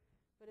here,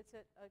 but it's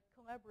at a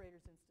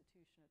collaborator's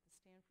institution at the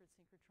Stanford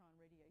Synchrotron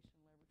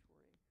Radiation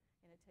Laboratory,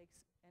 and it takes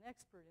an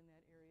expert in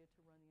that area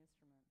to run the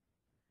instrument.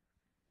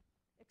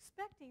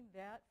 Expecting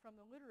that from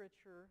the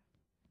literature,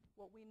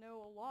 what we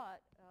know a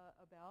lot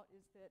about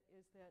is that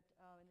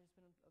and there's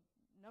been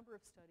a number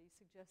of studies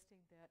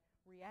suggesting that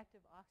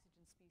reactive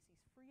oxygen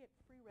species,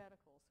 free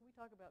radicals, so we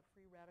talk about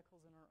free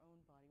radicals in our own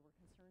body. We're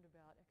concerned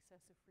about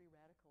excessive free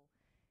radical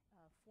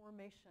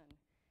formation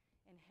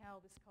and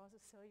how this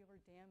causes cellular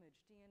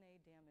damage,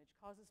 DNA damage,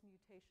 causes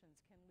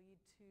mutations, can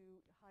lead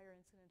to higher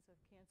incidence of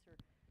cancer.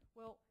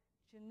 Well,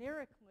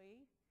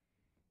 generically,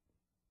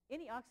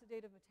 any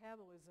oxidative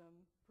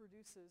metabolism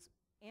produces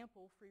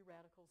ample free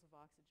radicals of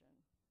oxygen.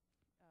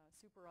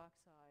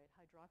 Superoxide,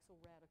 hydroxyl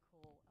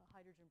radical,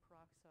 hydrogen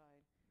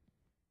peroxide.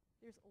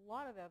 There's a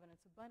lot of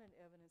evidence, abundant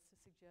evidence, to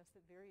suggest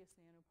that various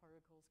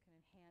nanoparticles can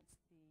enhance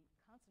the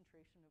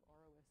concentration of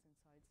ROS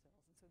inside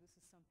cells. And so this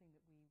is something that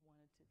we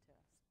wanted to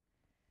test.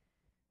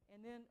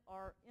 And then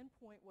our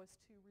endpoint was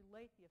to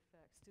relate the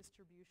effects,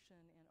 distribution,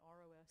 and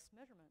ROS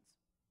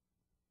measurements.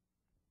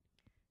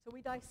 So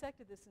we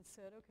dissected this and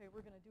said, okay,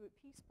 we're going to do it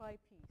piece by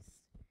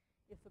piece.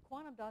 If the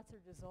quantum dots are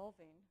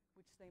dissolving,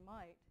 which they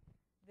might,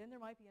 then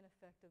there might be an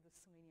effect of the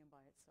selenium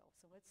by itself.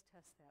 So let's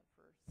test that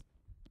first.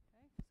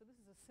 Okay? So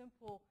this is a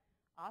simple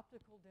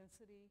optical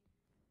density.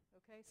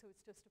 Okay? So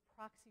it's just a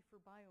proxy for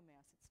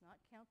biomass. It's not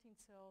counting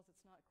cells.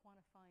 It's not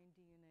quantifying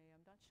DNA.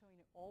 I'm not showing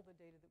you all the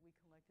data that we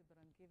collected,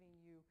 but I'm giving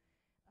you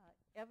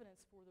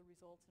evidence for the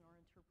results in our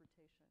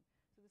interpretation.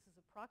 So this is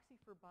a proxy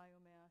for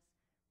biomass.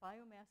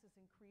 Biomass is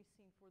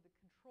increasing for the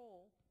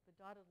control, the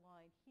dotted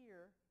line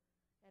here,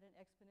 at an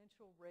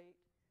exponential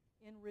rate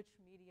in rich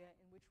media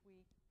in which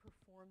we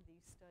perform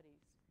these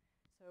studies.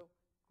 So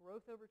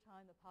growth over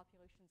time, the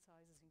population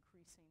size is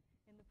increasing.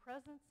 In the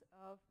presence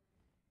of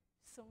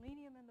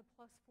selenium in the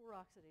 +4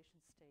 oxidation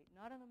state,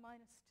 not in the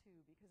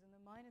 -2, because in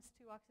the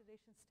 -2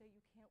 oxidation state,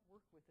 you can't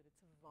work with it.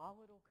 It's a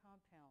volatile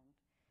compound,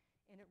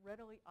 and it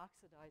readily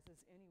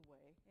oxidizes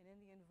anyway. And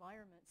in the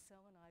environment,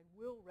 selenide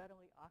will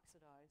readily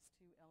oxidize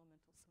to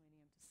elemental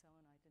selenium, to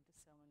selenite, and to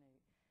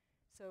selenate.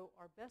 So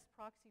our best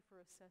proxy for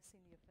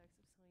assessing the effects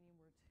of selenium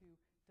were to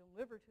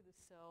deliver to the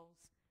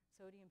cells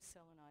sodium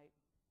selenite.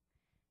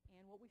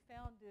 And what we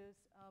found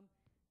is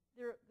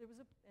there was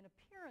an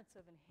appearance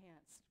of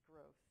enhanced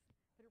growth,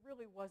 but it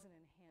really wasn't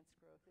enhanced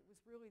growth. It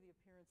was really the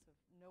appearance of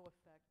no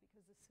effect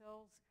because the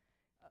cells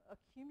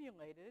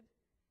accumulated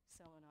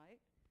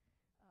selenite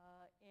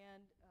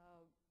and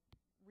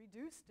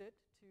reduced it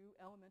to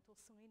elemental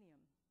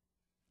selenium.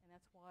 And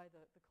that's why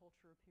the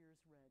culture appears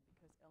red,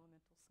 because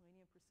elemental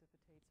selenium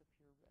precipitates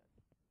appear red.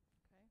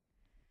 Okay?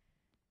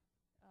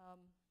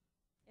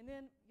 And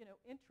then,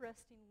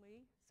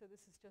 interestingly, so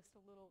this is just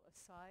a little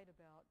aside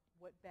about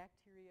what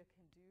bacteria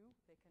can do.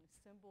 They can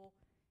assemble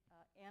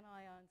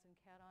anions and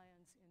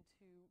cations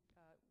into,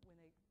 when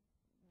they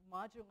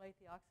modulate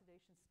the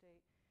oxidation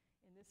state.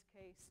 In this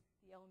case,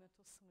 the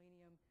elemental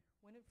selenium,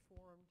 when it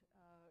formed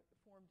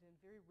in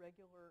very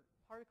regular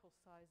particle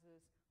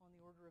sizes on the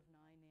order of 9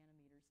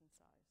 nanometers in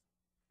size.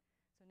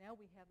 So now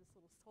we have this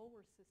little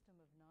solar system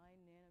of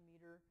 9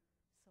 nanometer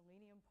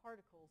selenium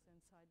particles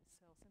inside the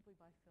cell simply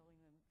by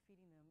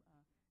feeding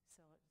them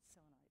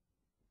selenite.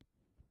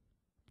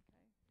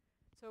 Okay?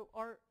 So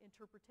our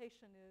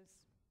interpretation is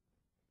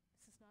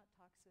this is not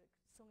toxic.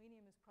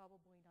 Selenium is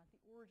probably not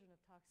the origin of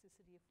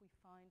toxicity if we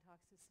find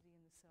toxicity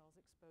in the cells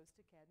exposed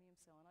to cadmium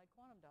selenide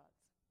quantum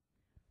dots.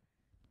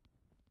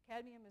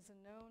 Cadmium is a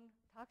known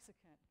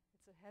toxicant.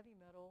 It's a heavy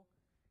metal.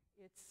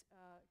 It's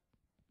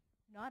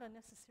not a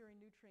necessary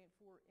nutrient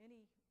for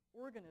any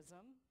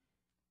organism,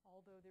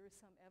 although there is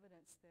some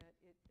evidence that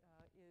it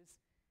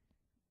is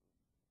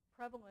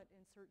prevalent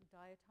in certain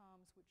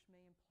diatoms, which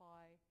may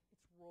imply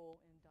its role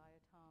in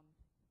diatom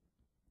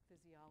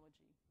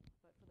physiology.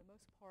 But for the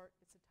most part,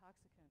 it's a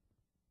toxicant.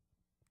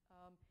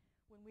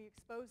 when we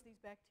expose these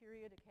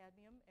bacteria to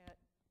cadmium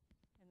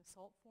in the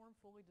salt form,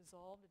 fully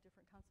dissolved at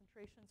different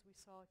concentrations, we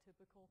saw a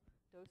typical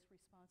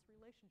dose-response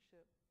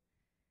relationship.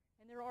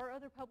 And there are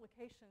other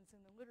publications in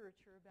the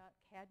literature about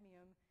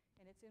cadmium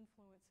and its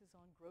influences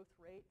on growth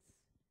rates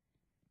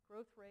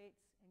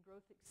and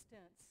growth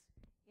extents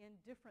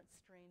in different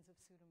strains of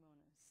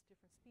Pseudomonas,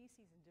 different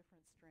species and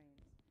different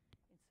strains.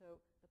 And so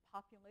the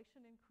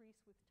population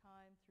increased with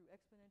time through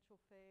exponential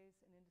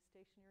phase and into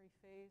stationary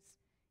phase,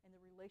 and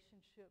the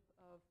relationship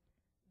of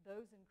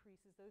those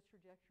increases, those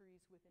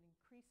trajectories with an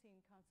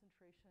increasing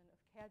concentration of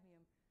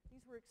cadmium,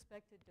 these were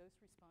expected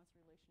dose-response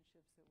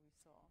relationships that we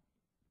saw.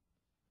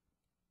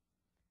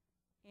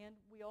 And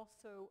we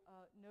also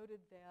noted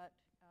that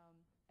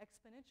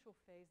exponential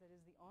phase, that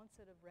is the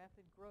onset of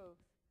rapid growth,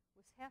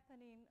 was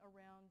happening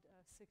around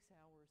 6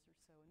 hours or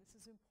so. And this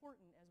is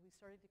important as we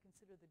started to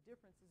consider the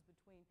differences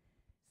between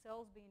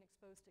cells being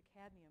exposed to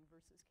cadmium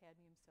versus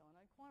cadmium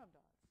selenide quantum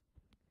dots,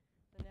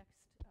 the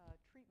next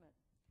treatment.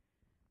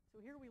 So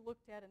here we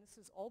looked at, and this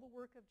is all the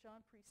work of John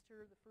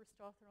Priester, the first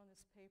author on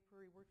this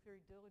paper. He worked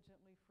very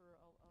diligently for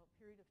a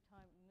period of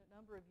time, a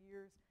number of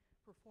years,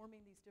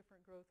 performing these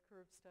different growth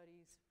curve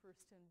studies,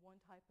 first in one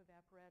type of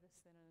apparatus,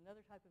 then in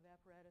another type of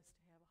apparatus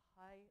to have a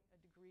high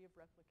degree of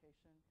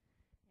replication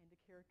and to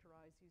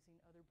characterize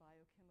using other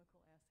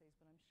biochemical assays.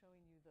 But I'm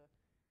showing you the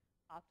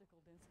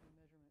optical density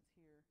measurements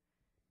here.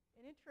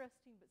 An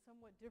interesting but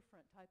somewhat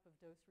different type of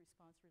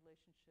dose-response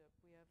relationship.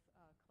 We have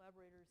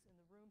collaborators in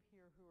the room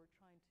here who are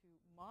trying to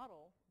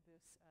model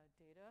this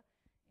data,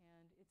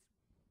 and it's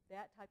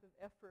that type of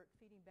effort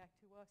feeding back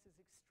to us is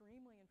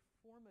extremely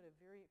informative,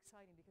 very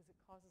exciting, because it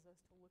causes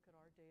us to look at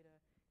our data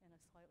in a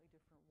slightly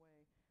different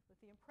way. But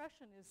the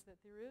impression is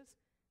that there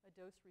is a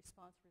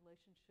dose-response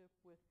relationship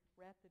with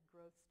rapid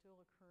growth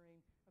still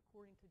occurring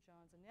according to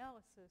John's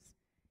analysis,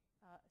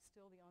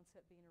 still the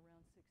onset being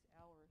around 6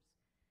 hours.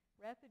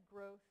 Rapid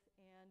growth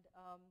and,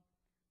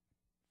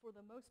 for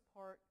the most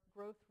part,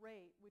 growth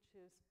rate, which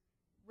is,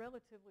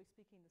 relatively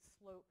speaking, the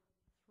slope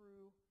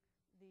through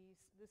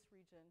this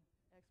region,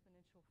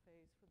 exponential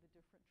phase for the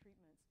different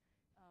treatments,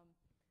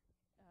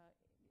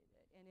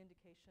 an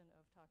indication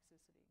of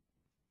toxicity.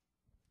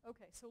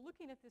 Okay, so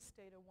looking at this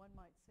data, one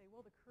might say,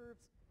 well, the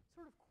curves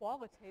sort of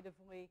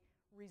qualitatively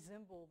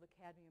resemble the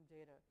cadmium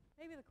data.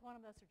 Maybe the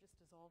quantum dots are just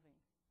dissolving.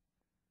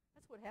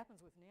 That's what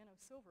happens with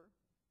nanosilver.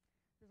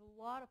 There's a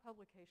lot of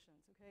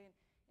publications, okay?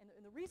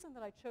 And the reason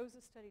that I chose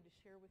this study to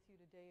share with you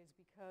today is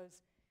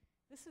because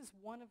this is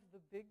one of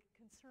the big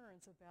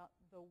concerns about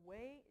the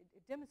way,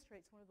 it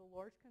demonstrates one of the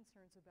large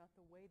concerns about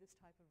the way this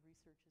type of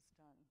research is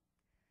done.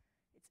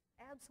 It's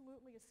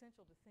absolutely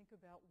essential to think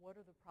about what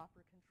are the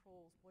proper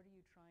controls, what are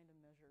you trying to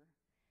measure?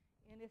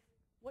 And if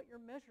what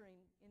you're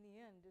measuring in the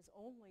end is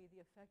only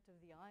the effect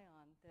of the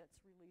ion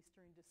that's released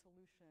during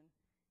dissolution,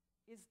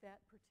 is that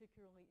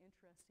particularly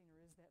interesting,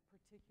 or is that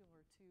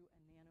particular to a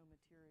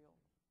nanomaterial?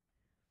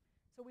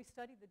 So we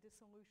studied the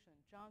dissolution.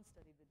 John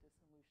studied the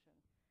dissolution.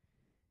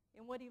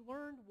 And what he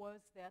learned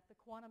was that the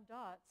quantum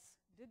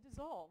dots did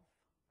dissolve.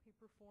 He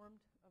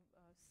performed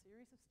a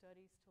series of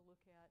studies to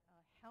look at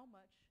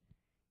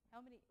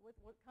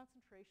what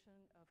concentration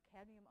of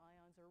cadmium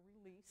ions are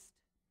released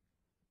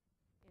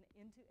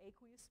into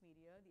aqueous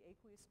media, the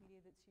aqueous media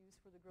that's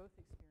used for the growth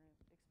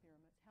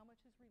experiments, how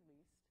much is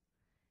released,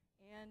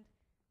 and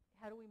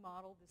how do we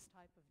model this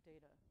type of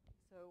data?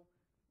 So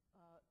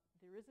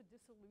there is a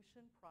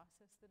dissolution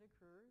process that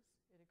occurs.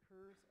 It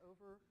occurs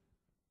over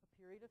a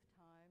period of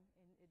time,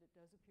 and it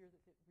does appear that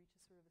it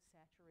reaches sort of a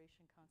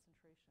saturation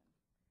concentration.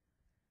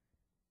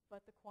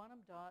 But the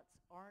quantum dots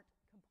aren't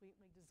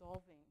completely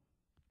dissolving,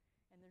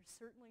 and they're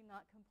certainly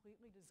not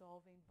completely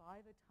dissolving by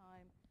the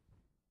time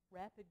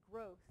rapid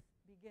growth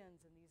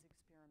begins in these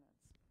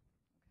experiments.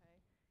 Okay?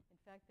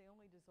 In fact, they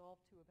only dissolve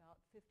to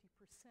about 50%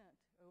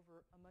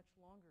 over a much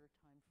longer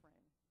time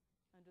frame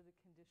under the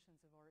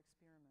conditions of our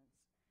experiments.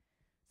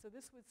 So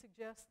this would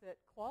suggest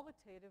that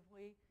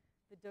qualitatively,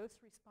 the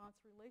dose-response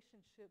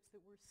relationships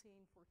that we're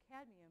seeing for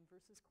cadmium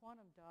versus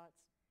quantum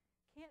dots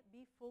can't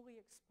be fully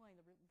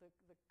explained.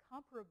 The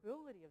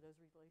comparability of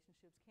those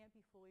relationships can't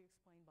be fully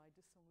explained by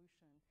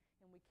dissolution,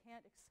 and we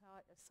can't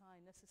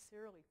assign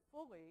necessarily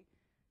fully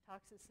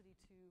toxicity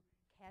to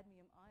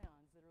cadmium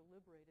ions that are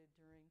liberated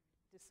during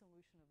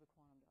dissolution of the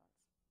quantum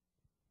dots.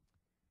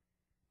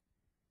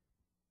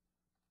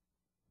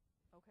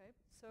 Okay,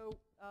 so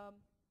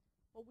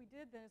what we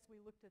did then is we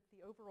looked at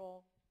the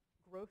overall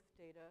growth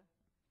data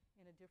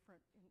in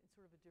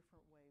sort of a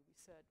different way. We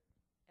said,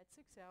 at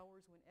 6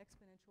 hours when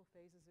exponential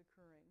phase is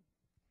occurring,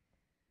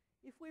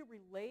 if we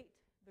relate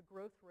the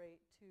growth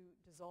rate to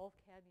dissolved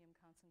cadmium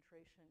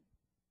concentration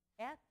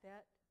at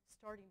that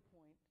starting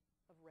point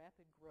of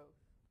rapid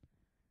growth,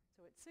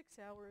 so at 6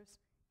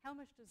 hours, how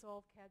much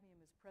dissolved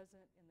cadmium is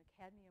present in the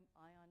cadmium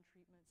ion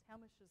treatments? How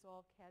much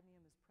dissolved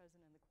cadmium is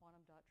present in the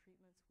quantum dot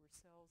treatments where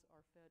cells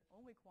are fed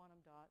only quantum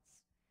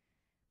dots,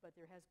 but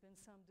there has been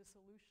some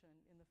dissolution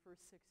in the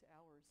first 6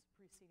 hours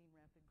preceding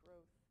rapid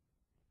growth?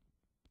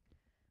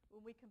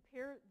 When we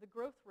compare the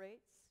growth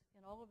rates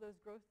in all of those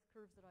growth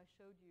curves that I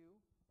showed you,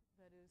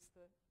 that is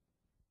the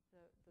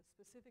the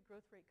specific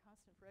growth rate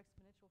constant for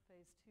exponential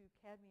phase 2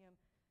 cadmium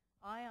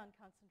ion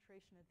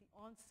concentration at the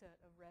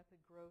onset of rapid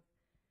growth,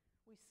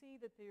 we see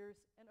that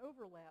there's an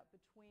overlap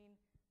between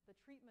the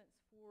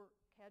treatments for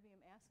cadmium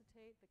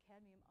acetate, the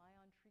cadmium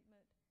ion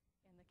treatment,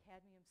 and the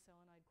cadmium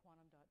selenide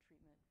quantum dot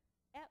treatment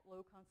at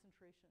low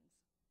concentrations.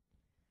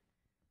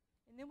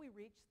 And then we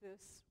reached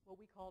this,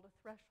 what we called a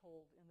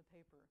threshold in the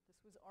paper.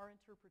 This was our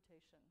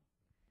interpretation.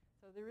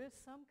 So there is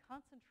some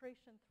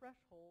concentration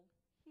threshold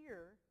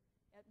here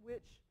at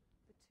which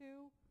the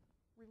two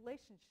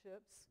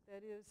relationships,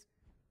 that is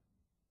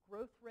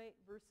growth rate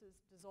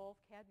versus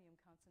dissolved cadmium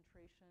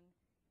concentration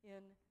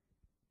in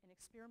an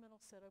experimental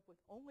setup with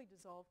only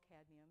dissolved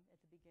cadmium at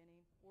the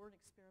beginning or an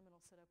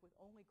experimental setup with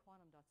only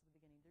quantum dots at the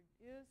beginning.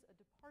 There is a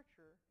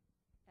departure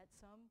at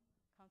some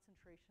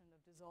concentration of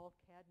dissolved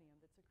cadmium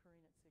that's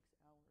occurring at 6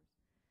 hours.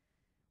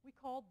 We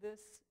called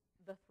this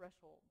the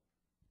threshold,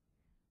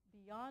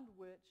 beyond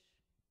which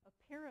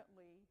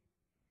apparently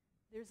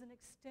there's an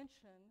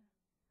extension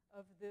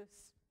of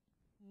this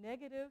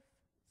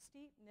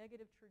steep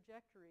negative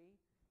trajectory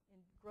in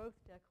growth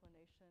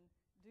declination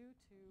due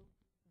to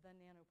the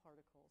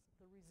nanoparticles,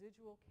 the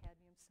residual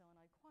cadmium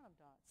selenide quantum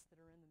dots that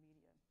are in the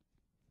media.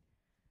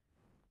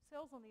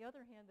 Cells, on the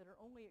other hand, that are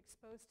only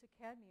exposed to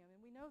cadmium,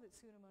 and we know that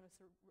Pseudomonas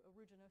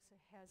aeruginosa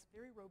has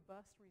very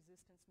robust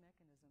resistance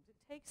mechanisms. It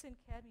takes in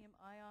cadmium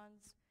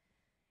ions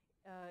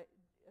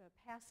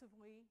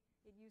passively.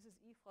 It uses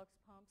efflux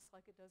pumps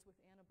like it does with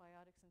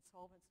antibiotics and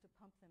solvents to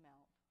pump them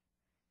out.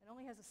 It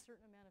only has a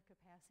certain amount of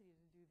capacity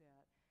to do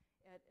that.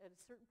 At a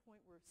certain point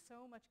where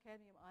so much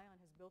cadmium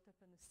ion has built up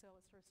in the cell,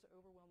 it starts to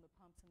overwhelm the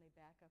pumps and they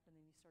back up, and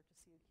then you start to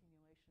see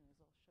accumulation, as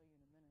I'll show you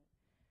in a minute.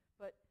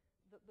 But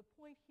the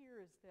point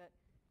here is that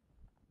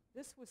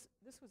this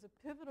was a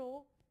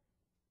pivotal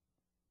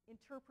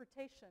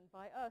interpretation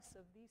by us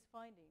of these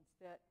findings,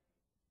 that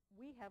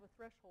we have a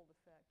threshold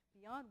effect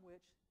beyond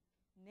which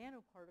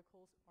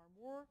nanoparticles are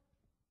more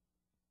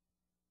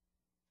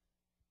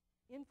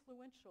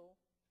influential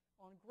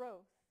on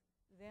growth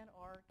than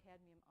are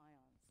cadmium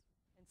ions.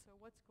 And so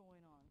what's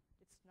going on?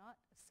 It's not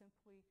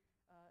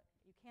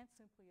you can't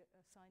simply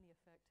assign the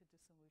effect to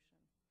dissolution.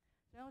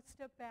 Now let's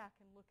step back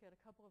and look at a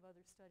couple of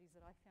other studies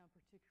that I found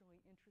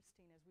particularly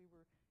interesting as we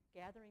were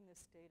gathering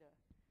this data.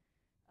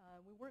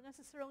 We weren't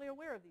necessarily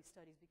aware of these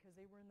studies because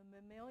they were in the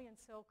mammalian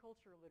cell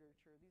culture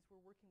literature. These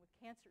were working with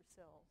cancer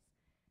cells,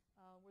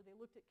 where they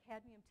looked at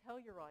cadmium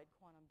telluride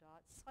quantum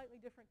dots,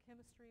 slightly different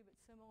chemistry but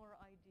similar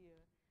idea,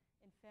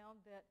 and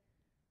found that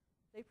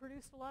they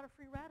produced a lot of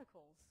free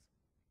radicals,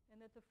 and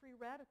that the free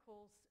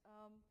radicals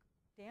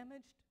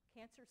damaged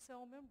cancer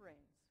cell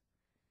membranes.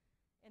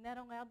 And that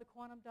allowed the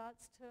quantum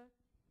dots to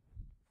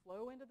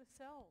flow into the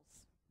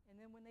cells. And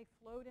then when they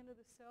flowed into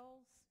the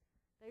cells,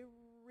 they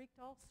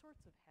wreaked all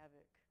sorts of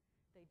havoc.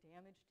 They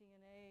damaged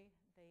DNA.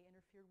 They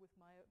interfered with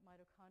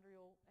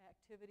mitochondrial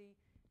activity.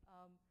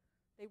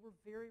 They were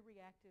very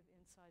reactive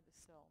inside the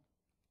cell.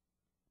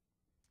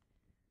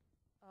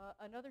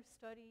 Another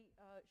study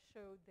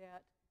showed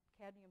that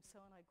cadmium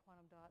selenide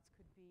quantum dots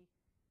could be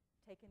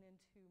taken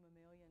into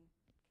mammalian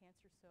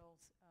cancer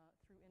cells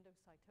through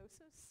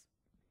endocytosis,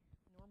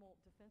 normal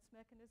defense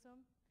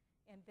mechanism,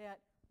 and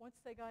that once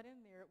they got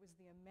in there, it was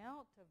the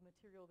amount of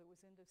material that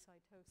was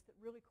endocytosed that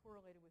really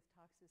correlated with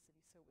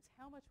toxicity. So it was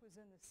how much was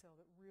in the cell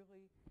that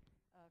really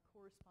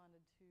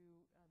corresponded to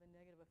the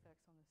negative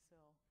effects on the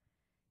cell.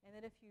 And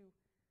that if you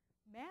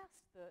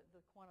masked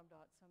the quantum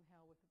dot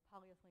somehow with the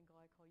polyethylene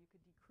glycol, you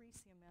could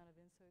decrease the amount of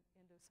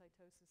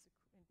endocytosis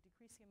and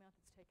decrease the amount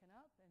that's taken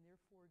up, and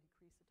therefore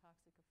decrease the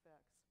toxic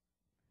effects.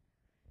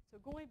 So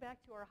going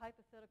back to our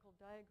hypothetical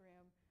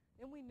diagram,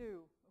 then we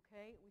knew,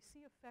 okay, we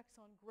see effects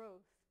on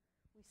growth.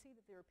 We see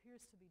that there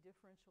appears to be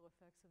differential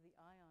effects of the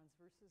ions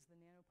versus the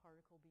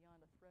nanoparticle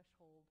beyond a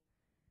threshold.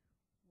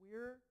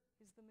 Where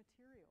is the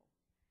material?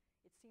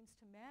 It seems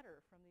to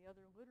matter from the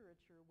other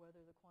literature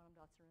whether the quantum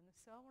dots are in the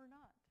cell or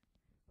not,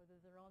 whether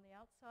they're on the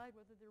outside,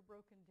 whether they're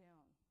broken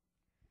down.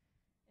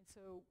 And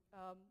so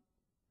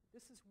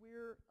this is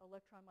where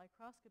electron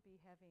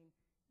microscopy, having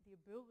the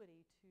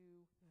ability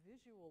to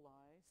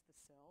visualize the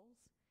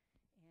cells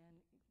and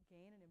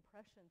gain an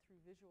impression through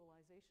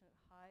visualization at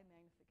high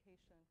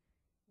magnification,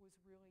 was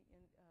really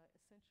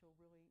essential,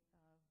 really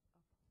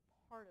a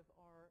part of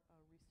our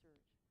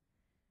research.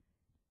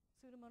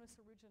 Pseudomonas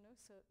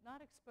aeruginosa, not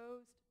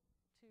exposed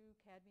to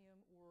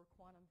cadmium or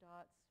quantum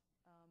dots,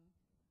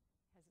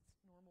 has its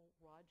normal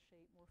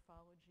rod-shaped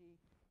morphology.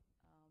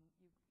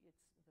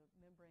 The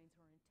membranes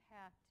are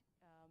intact.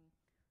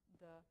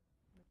 The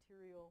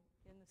material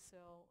in the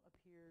cell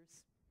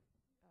appears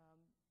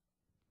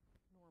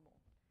normal.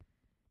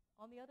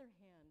 On the other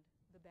hand,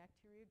 the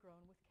bacteria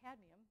grown with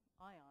cadmium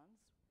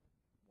ions,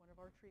 one of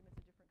our treatments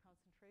at different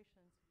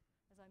concentrations,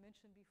 as I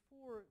mentioned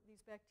before, these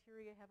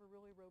bacteria have a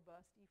really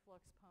robust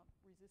efflux pump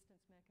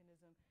resistance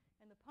mechanism,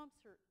 and the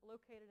pumps are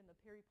located in the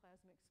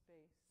periplasmic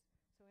space,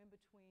 so in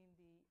between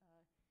the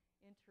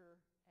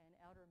inter and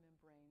outer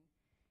membrane.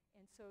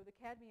 And so the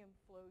cadmium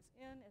flows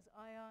in as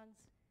ions.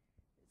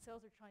 The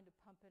cells are trying to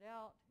pump it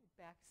out. It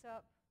backs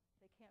up,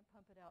 They can't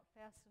pump it out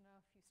fast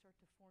enough. You start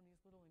to form these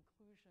little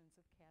inclusions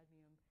of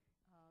cadmium,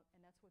 and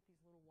that's what these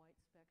little white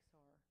specks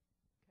are.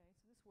 Okay,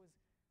 so this was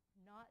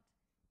not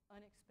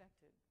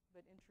unexpected,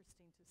 but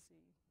interesting to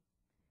see.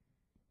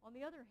 On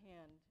the other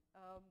hand,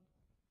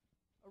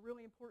 a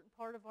really important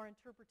part of our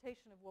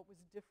interpretation of what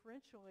was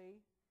differentially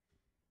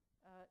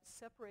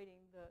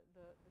separating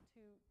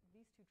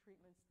these two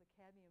treatments, the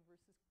cadmium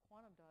versus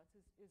quantum dots,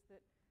 is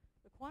that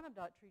the quantum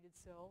dot treated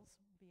cells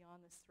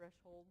beyond this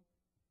threshold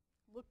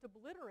looked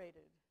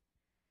obliterated.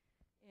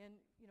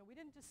 And we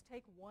didn't just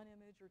take one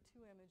image or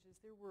two images.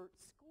 There were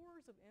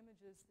scores of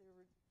images. There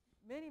were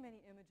many,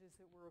 many images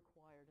that were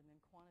acquired and then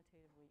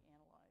quantitatively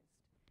analyzed.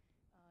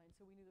 And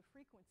so we knew the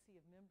frequency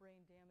of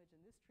membrane damage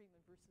in this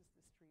treatment versus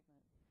this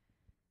treatment.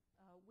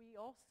 We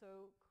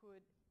also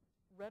could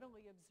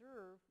readily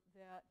observe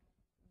that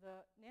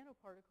the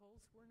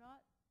nanoparticles were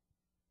not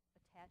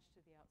attached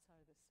to the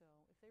outside of the cell.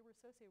 If they were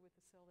associated with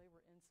the cell, they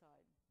were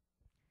inside.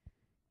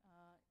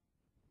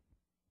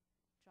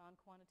 John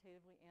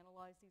quantitatively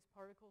analyzed these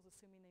particles,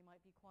 assuming they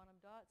might be quantum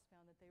dots,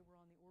 found that they were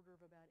on the order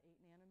of about 8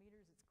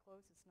 nanometers. It's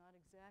close, it's not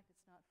exact,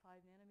 it's not 5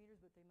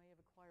 nanometers, but they may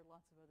have acquired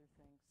lots of other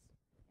things,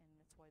 and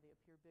that's why they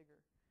appear bigger.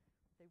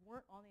 They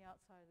weren't on the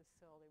outside of the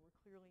cell, they were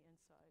clearly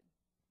inside.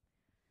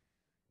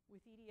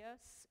 With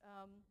EDS,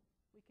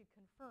 we could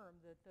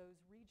confirm that those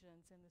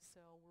regions in the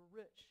cell were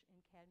rich in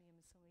cadmium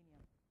and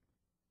selenium,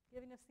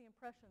 giving us the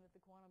impression that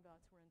the quantum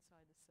dots were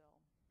inside the cell.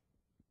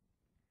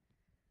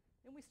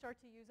 Then we start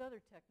to use other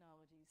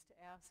technologies to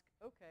ask,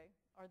 okay,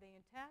 are they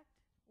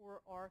intact or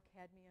are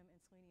cadmium and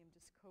selenium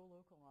just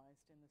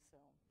co-localized in the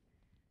cell?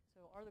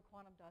 So are the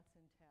quantum dots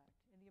intact?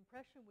 And the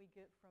impression we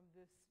get from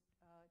this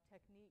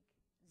technique,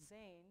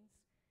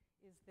 Zane's,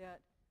 is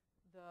that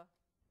the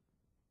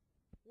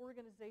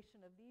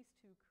organization of these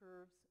two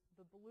curves,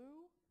 the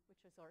blue,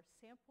 which is our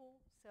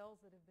sample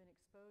cells that have been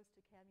exposed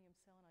to cadmium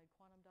selenide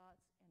quantum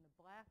dots, and the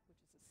black,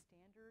 which is a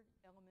standard,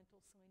 elemental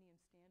selenium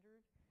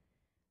standard,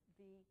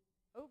 the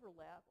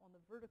overlap on the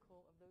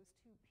vertical of those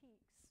two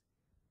peaks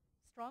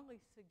strongly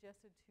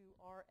suggested to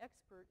our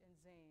expert in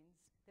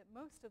Zane's that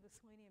most of the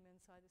selenium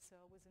inside the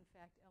cell was in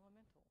fact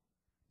elemental.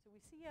 So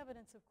we see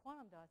evidence of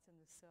quantum dots in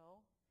the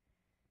cell,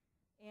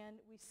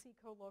 and we see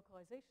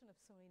co-localization of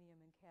selenium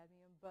and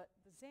cadmium, but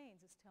the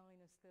Zane's is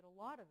telling us that a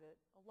lot of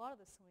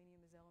the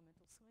selenium is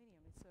elemental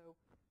selenium, and so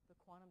the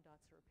quantum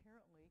dots are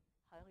apparently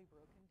highly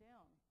broken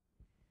down.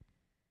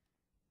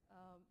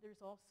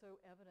 There's also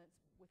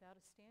evidence, without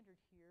a standard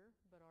here,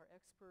 but our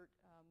expert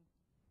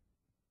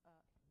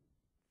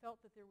felt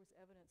that there was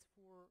evidence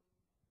for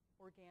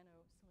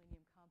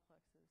organo-selenium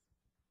complexes.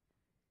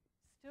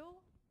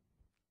 Still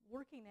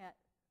working at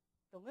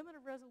the limit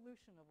of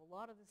resolution of a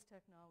lot of this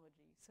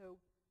technology. So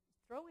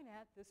throwing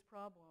at this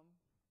problem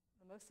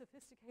the most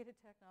sophisticated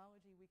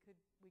technology we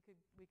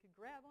could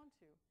grab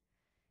onto,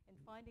 and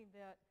finding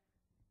that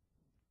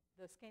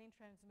the scanning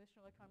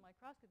transmission electron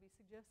microscopy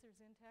suggests there's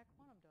intact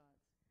quantum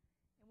dots.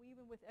 And we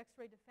even with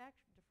X-ray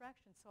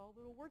diffraction saw a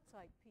little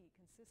Wurtzite peak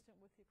consistent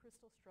with the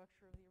crystal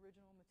structure of the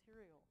original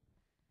material.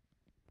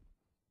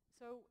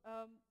 So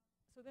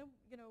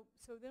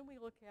then we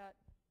look at,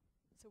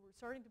 so we're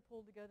starting to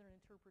pull together an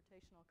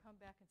interpretation. I'll come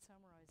back and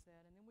summarize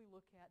that. And then we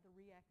look at the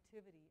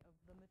reactivity of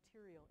the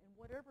material in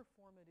whatever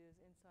form it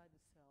is inside the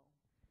cell.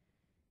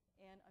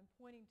 And I'm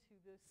pointing to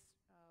this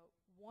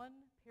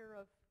one pair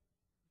of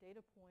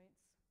data points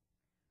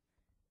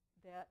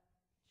that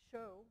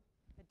show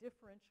a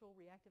differential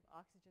reactive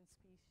oxygen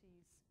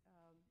species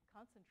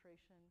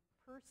concentration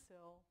per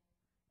cell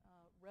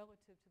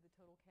relative to the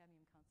total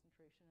cadmium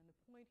concentration. And the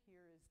point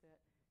here is that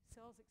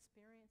cells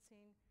exposed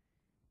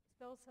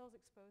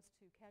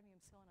to cadmium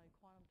selenide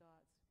quantum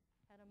dots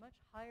had a much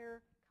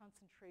higher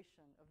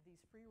concentration of these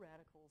free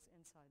radicals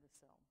inside the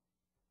cell.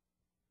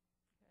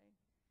 Okay?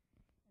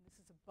 And this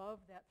is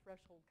above that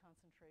threshold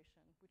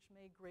concentration, which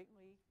may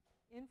greatly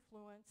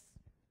influence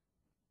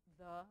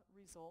the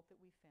result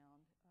that we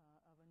found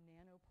of a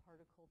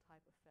nanoparticle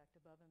type effect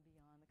above and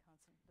beyond the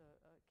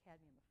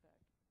cadmium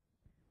effect.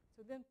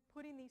 So then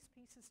putting these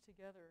pieces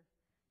together,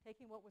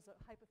 taking what was a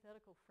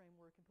hypothetical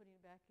framework and putting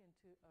it back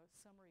into a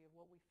summary of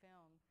what we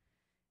found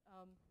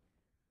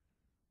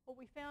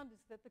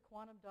is that the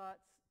quantum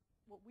dots,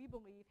 what we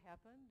believe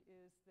happened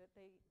is that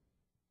they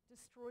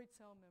destroyed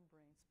cell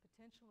membranes,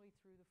 potentially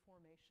through the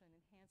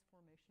enhanced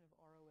formation of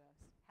ROS.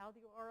 How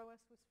the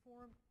ROS was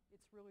formed,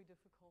 it's really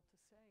difficult to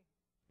say.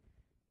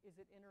 Is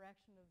it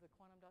interaction of the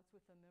quantum dots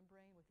with the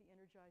membrane, with the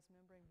energized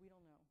membrane? We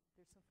don't know.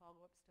 There's some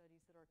follow-up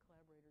studies that our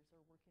collaborators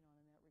are working on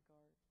in that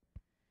regard.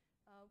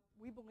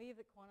 We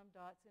believe that quantum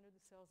dots entered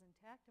the cells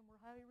intact and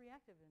were highly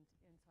reactive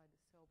inside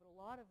the cell, but a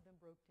lot of them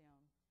broke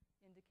down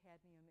into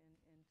cadmium and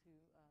into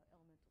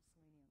elemental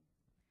selenium.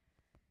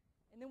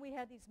 And then we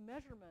had these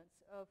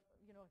measurements of,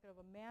 kind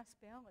of a mass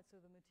balance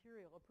of the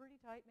material, a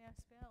pretty tight mass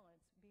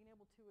balance, being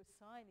able to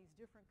assign these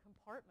different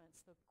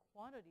compartments, the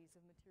quantities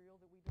of material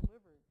that we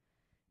delivered.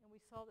 And we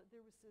saw that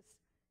there was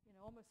this,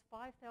 almost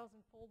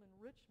 5,000-fold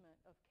enrichment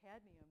of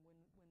cadmium when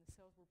the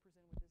cells were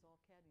presented with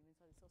dissolved cadmium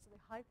inside the cell. So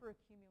they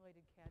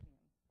hyperaccumulated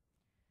cadmium.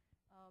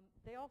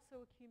 They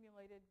also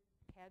accumulated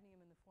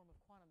cadmium in the form of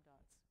quantum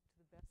dots to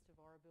the best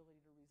of our ability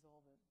to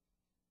resolve it.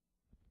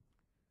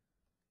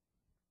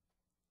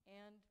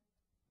 And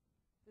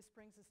this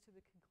brings us to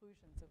the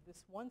conclusions of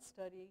this one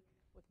study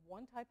with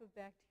one type of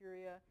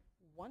bacteria,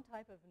 one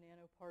type of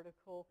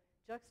nanoparticle,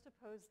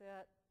 juxtapose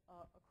that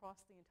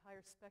across the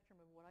entire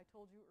spectrum of what I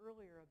told you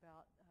earlier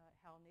about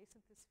how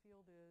nascent this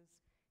field is,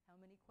 how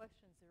many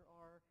questions there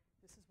are.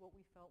 This is what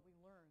we felt we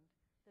learned.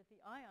 That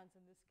the ions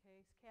in this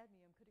case,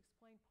 cadmium, could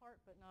explain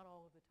part but not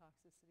all of the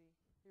toxicity.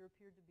 There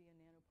appeared to be a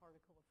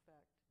nanoparticle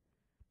effect.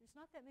 There's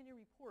not that many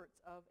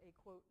reports of a,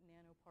 quote,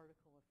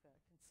 nanoparticle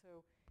effect. And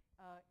so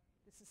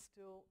this is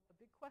still a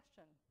big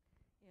question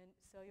in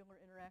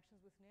cellular interactions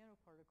with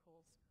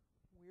nanoparticles.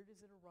 Where does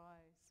it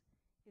arise?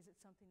 Is it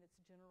something that's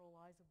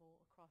generalizable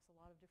across a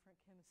lot of different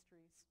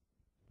chemistries?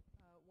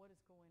 What is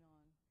going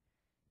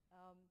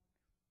on?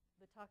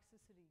 The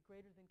toxicity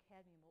greater than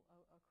cadmium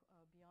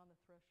beyond the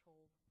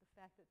threshold, the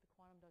fact that the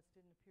quantum dots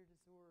didn't appear to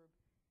absorb,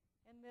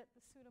 and that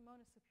the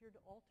Pseudomonas appeared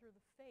to alter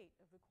the fate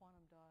of the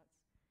quantum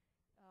dots.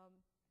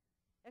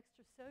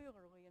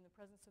 Extracellularly, in the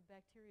presence of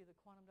bacteria, the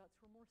quantum dots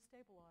were more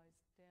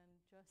stabilized than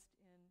just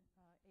in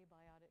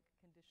abiotic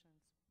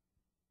conditions.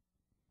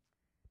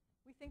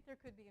 We think there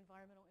could be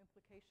environmental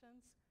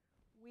implications.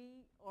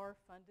 We are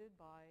funded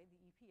by the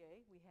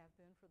EPA. We have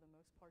been for the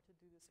most part to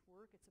do this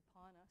work. It's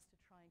upon us to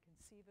try and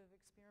conceive of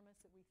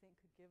experiments that we think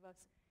could give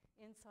us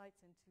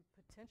insights into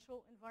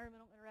potential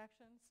environmental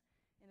interactions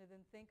and to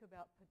then think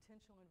about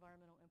potential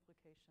environmental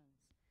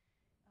implications.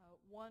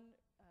 One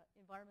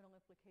environmental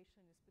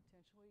implication is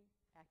potentially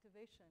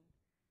activation.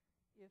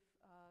 If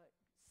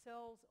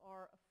cells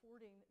are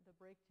affording the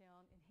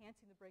breakdown,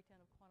 enhancing the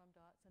breakdown of quantum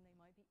dots, then they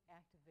might be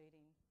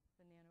activating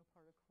the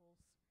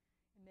nanoparticles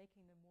and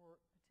making them more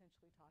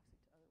potentially toxic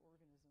to other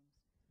organisms.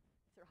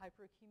 If they're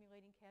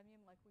hyperaccumulating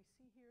cadmium like we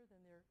see here,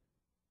 then they're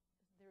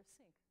a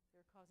sink.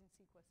 They're causing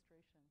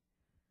sequestration.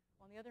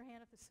 On the other hand,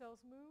 if the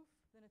cells move,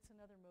 then it's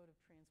another mode of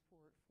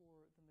transport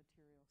for the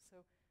material.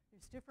 So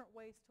there's different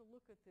ways to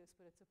look at this,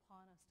 but it's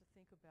upon us to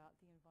think about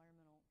the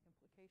environmental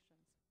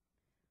implications.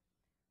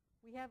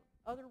 We have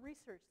other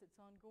research that's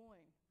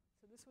ongoing.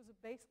 So this was a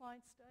baseline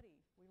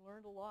study. We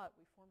learned a lot.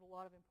 We formed a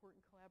lot of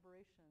important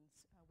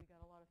collaborations. We got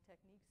a lot of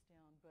techniques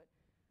down. But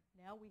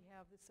now we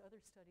have this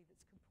other study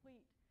that's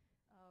complete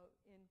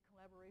in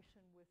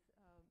collaboration with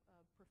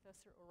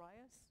Professor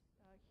Arias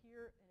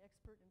here, an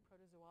expert in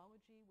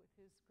protozoology, with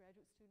his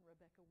graduate student,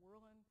 Rebecca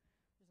Werlin.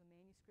 There's a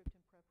manuscript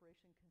in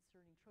preparation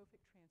concerning trophic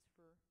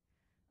transfer.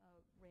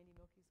 Randy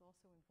Milkey is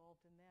also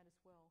involved in that as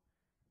well.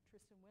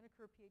 Tristan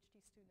Winokur,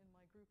 PhD student in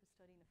my group, is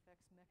studying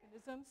effects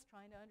mechanisms,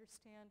 trying to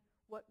understand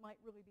what might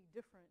really be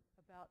different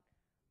about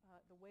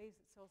the ways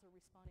that cells are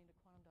responding to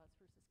quantum dots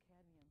versus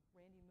cadmium.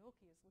 Randy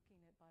Milkey is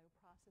looking at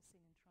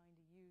bioprocessing and trying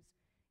to use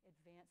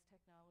advanced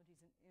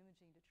technologies and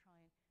imaging to try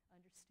and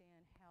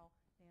understand how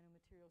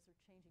nanomaterials are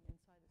changing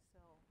inside the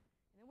cell.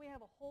 And then we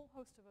have a whole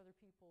host of other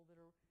people that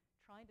are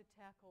trying to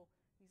tackle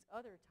these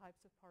other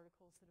types of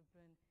particles that have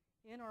been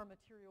in our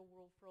material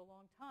world for a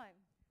long time,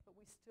 but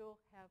we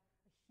still have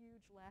a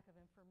huge lack of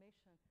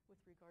information with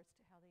regards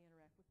to how they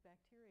interact with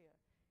bacteria.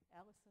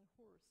 Alison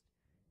Horst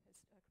has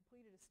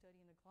completed a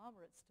study in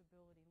agglomerate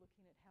stability,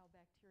 looking at how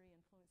bacteria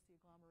influence the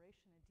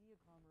agglomeration and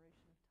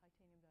deagglomeration of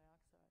titanium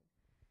dioxide.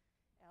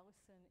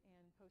 Allison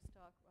and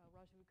postdoc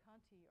Raju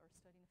Kanti are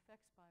studying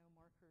effects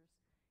biomarkers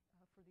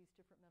for these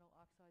different metal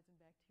oxides in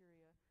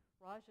bacteria.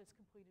 Raj has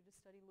completed a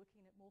study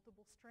looking at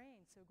multiple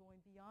strains, so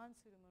going beyond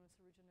Pseudomonas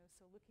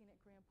aeruginosa, looking at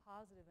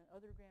gram-positive and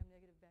other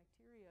gram-negative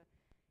bacteria,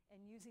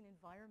 and using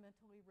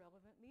environmentally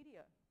relevant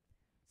media.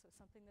 So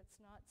something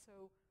that's not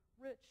so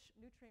rich,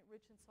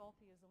 nutrient-rich and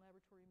salty as the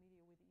laboratory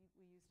media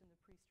we used in the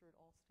Priester et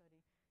al.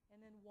 Study.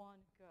 And then Juan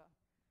Ge,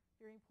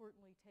 very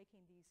importantly,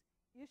 taking these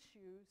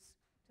issues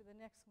to the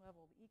next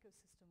level, the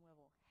ecosystem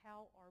level.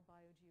 How are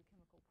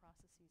biogeochemical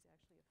processes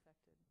actually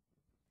affected?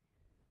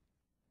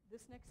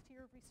 This next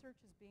tier of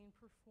research is being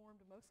performed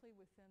mostly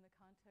within the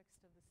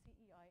context of the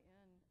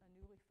CEIN, a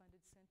newly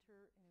funded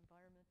Center in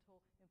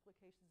Environmental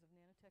Implications of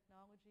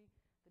Nanotechnology.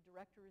 The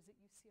director is at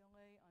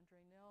UCLA,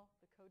 Andre Nell.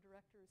 The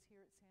co-director is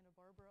here at Santa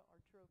Barbara,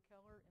 Arturo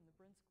Keller in the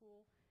Bren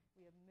School.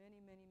 We have many,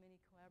 many, many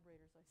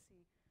collaborators. I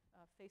see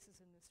faces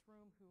in this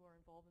room who are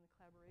involved in the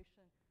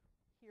collaboration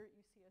here at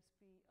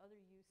UCSB, other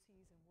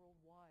UCs, and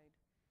worldwide.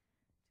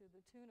 To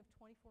the tune of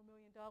 $24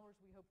 million,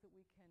 we hope that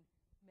we can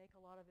make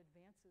a lot of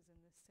advances in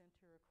this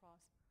center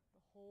across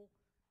the whole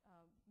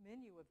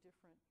menu of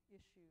different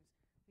issues,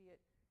 be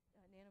it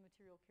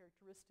nanomaterial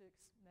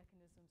characteristics,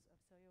 mechanisms of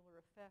cellular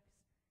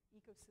effects,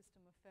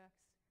 ecosystem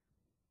effects,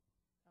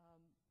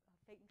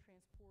 fate and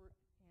transport,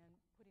 and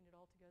putting it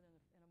all together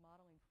in a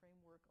modeling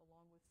framework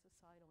along with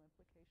societal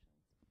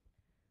implications.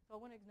 So I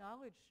want to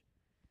acknowledge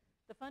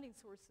the funding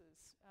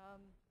sources.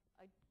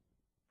 I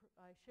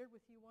shared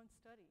with you one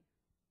study.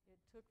 It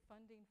took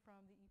funding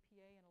from the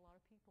EPA and a lot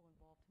of people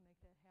involved to make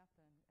that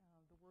happen.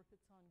 The work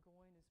that's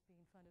ongoing is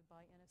being funded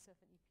by NSF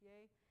and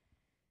EPA.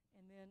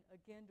 And then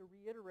again, to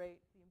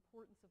reiterate the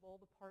importance of all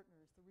the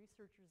partners, the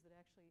researchers that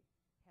actually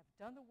have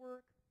done the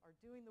work, are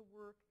doing the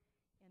work,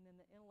 and then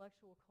the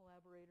intellectual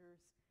collaborators,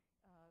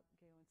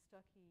 Galen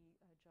Stuckey,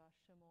 Josh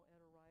Schimmel,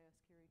 Ed Arias,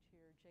 Gary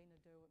Chair, Jay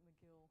Nadeau at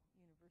McGill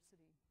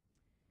University.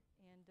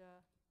 And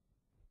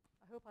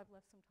I hope I've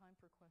left some time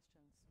for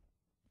questions.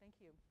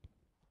 Thank you.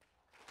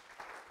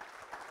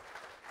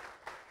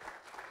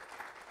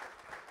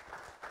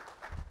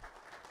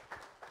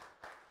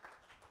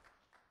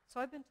 So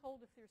I've been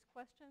told if there's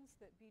questions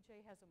that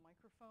BJ has a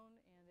microphone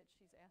and that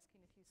she's asking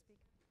if you speak.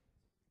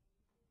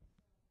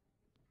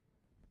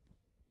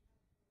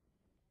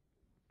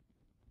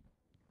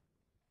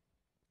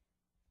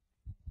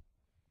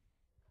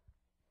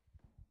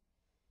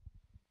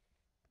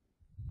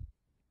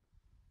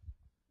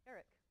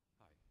 Eric.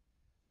 Hi.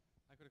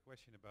 I got a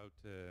question about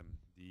the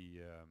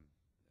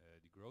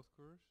growth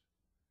curves.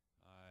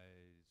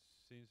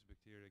 Since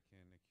bacteria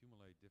can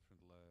accumulate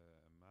different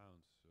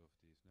amounts of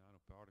these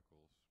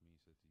nanoparticles, means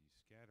that the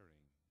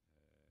scattering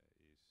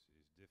is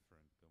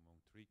different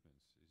among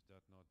treatments. Is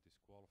that not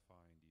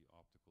disqualifying the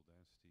optical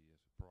density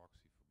as a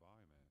proxy for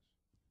biomass?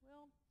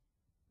 Well,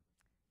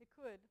 it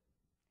could,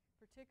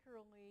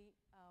 particularly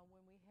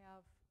when we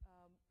have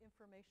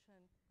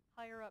information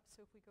higher up.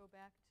 So if we go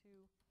back to,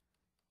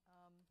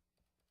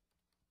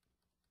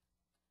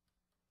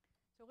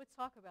 so let's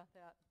talk about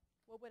that.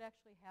 What would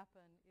actually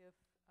happen if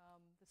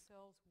the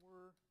cells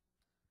were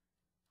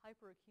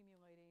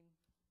hyperaccumulating?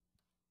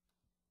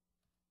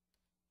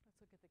 Let's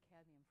look at the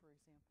cadmium, for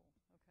example.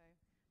 Okay,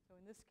 so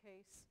in this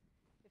case,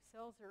 if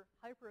cells are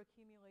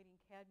hyperaccumulating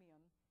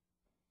cadmium,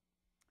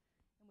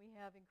 and we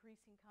have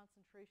increasing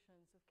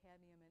concentrations of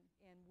cadmium,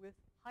 and with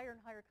higher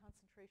and higher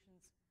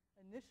concentrations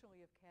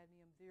initially of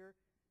cadmium, they're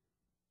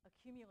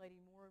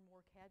accumulating more and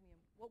more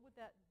cadmium. What would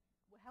that?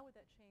 How would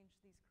that change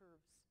these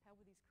curves? How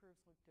would these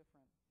curves look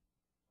different?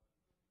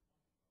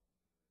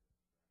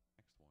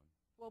 Next one.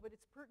 Well, but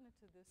it's pertinent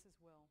to this as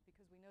well,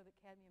 because we know that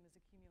cadmium is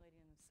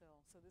accumulating in the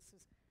cell. So this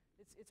is,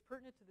 it's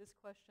pertinent to this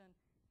question.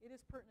 It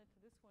is pertinent to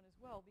this one as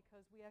well,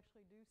 because we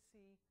actually do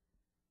see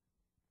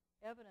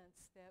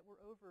evidence that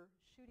we're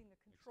overshooting the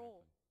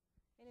control.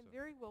 Exactly. And it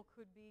very well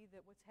could be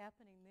that what's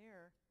happening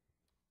there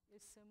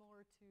is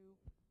similar to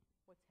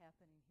what's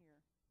happening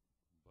here.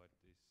 But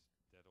is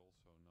that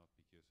also not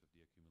because of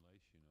the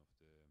accumulation of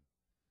the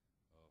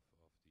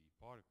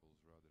particles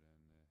rather than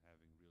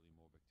having really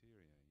more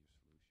bacteria in your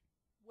solution?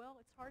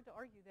 Well, it's hard to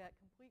argue that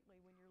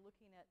completely when you're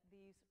looking at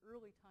these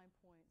early time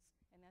points,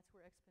 and that's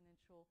where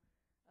exponential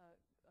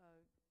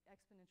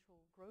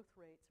growth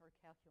rates are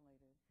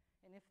calculated.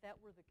 And if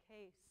that were the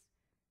case,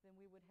 then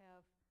we would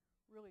have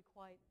really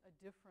quite a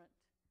different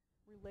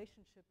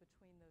relationship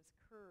between those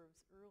curves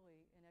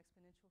early in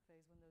exponential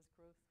phase when those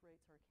growth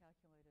rates are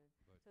calculated.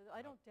 But so I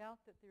don't doubt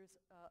that there's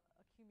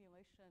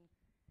accumulation,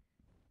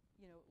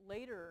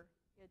 later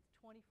at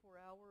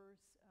 24 hours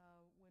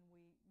when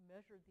we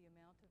measured the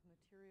amount of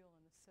material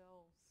in the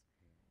cells.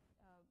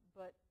 Yeah.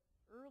 But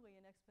early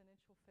in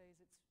exponential phase,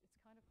 it's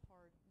kind of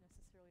hard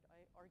necessarily to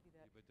argue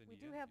that. Yeah, We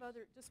do have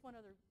just one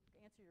other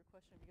answer to your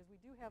question, because we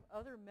do have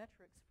other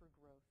metrics for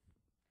growth.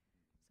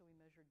 So we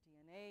measured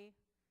DNA.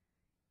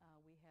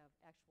 We have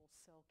actual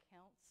cell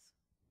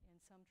counts in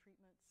some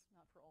treatments,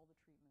 not for all the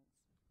treatments.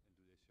 And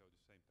do they show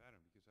the same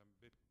pattern? Because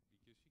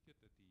because you get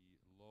at the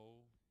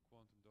low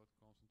quantum dot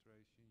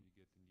concentration, you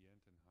get in the end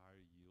a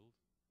higher yield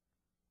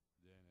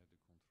than at the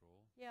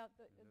control. Yeah,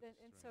 but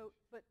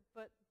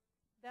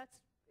that's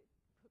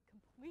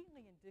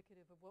completely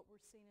indicative of what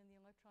we're seeing in the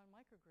electron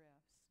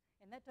micrographs,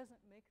 and that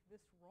doesn't make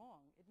this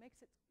wrong. It makes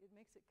it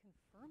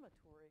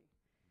confirmatory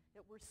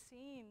that we're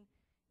seeing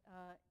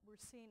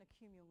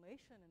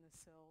accumulation in the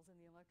cells in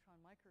the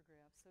electron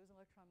micrographs. Those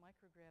electron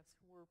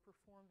micrographs were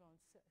performed on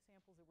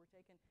samples that were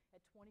taken at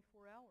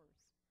 24 hours.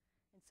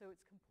 And so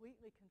it's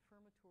completely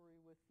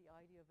confirmatory with the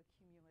idea of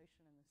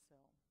accumulation in the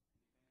cell.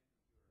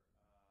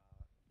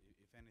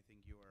 If anything,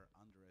 you are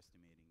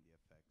underestimating the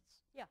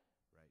effects. Yeah.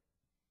 Right.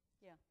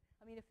 Yeah.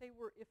 I mean, if there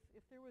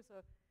was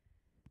a,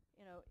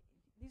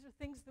 these are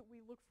things that we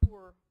look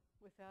for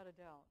without a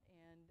doubt.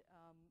 And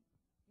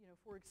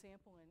for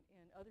example,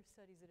 in other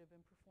studies that have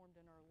been performed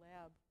in our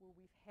lab where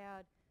we've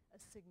had a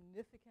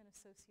significant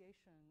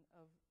association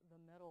of the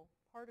metal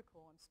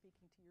particle, I'm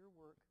speaking to your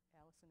work,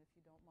 Allison, if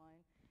you don't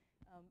mind,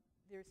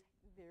 there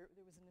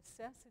was a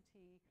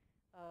necessity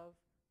of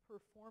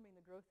performing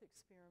the growth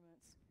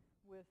experiments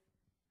with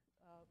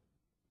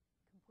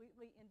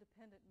completely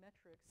independent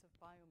metrics of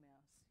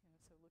biomass,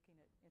 so looking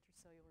at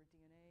intracellular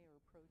DNA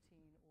or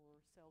protein or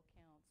cell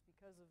counts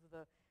because of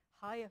the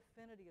high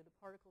affinity of the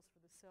particles for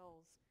the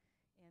cells,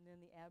 and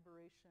then the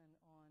aberration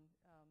on,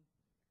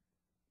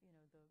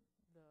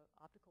 the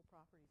optical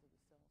properties of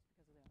the cells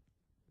because of that.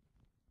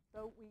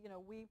 So we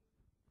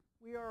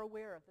are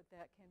aware that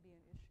that can be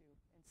an issue,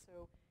 and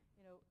so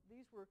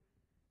these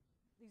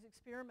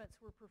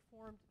experiments were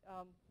performed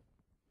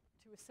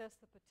to assess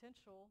the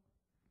potential,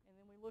 and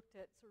then we looked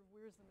at sort of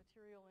where's the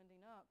material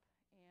ending up,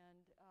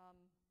 and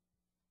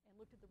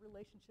looked at the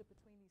relationship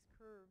between these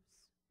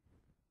curves,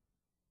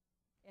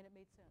 and it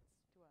made sense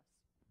to us.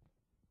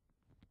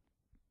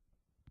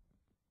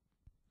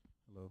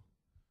 Hello.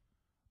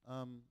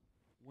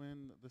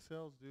 When the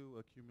cells do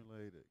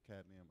accumulate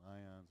cadmium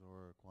ions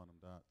or quantum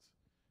dots,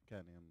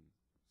 cadmium,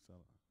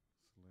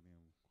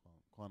 selenium,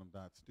 quantum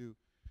dots, do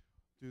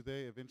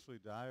they eventually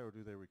die or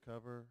do they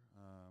recover?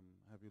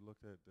 Have you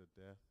looked at the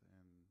death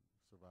and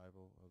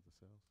survival of the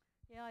cells?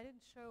 Yeah, I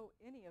didn't show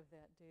any of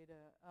that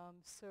data.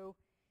 So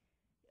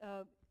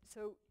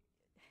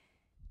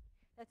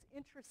that's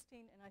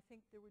interesting, and I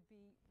think there would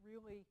be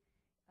really,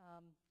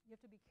 you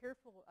have to be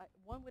careful.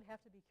 One would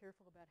have to be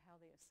careful about how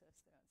they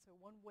assess that. So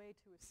one way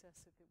to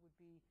assess if it would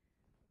be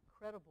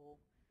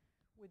credible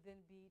would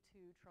then be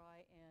to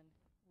try and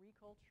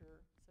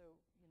reculture, so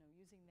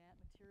using that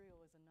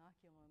material as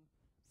inoculum,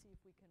 see if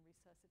we can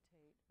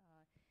resuscitate.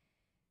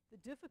 The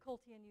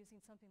difficulty in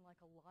using something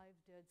like a live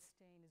dead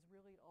stain is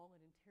really all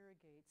it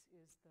interrogates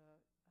is the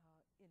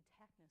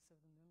intactness of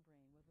the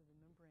membrane, whether the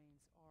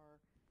membranes are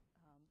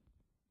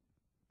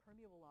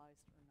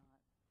permeabilized or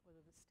not, whether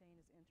the stain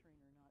is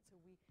entering or not.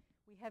 So we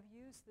have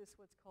used this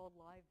what's called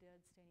live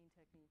dead staining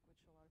technique,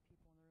 which a lot of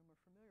people in the room are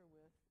familiar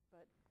with,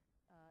 but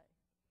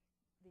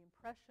the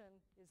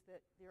impression is that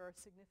there are a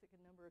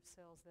significant number of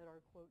cells that are,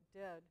 quote,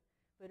 dead,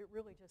 but it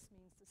really just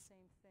means the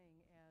same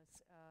thing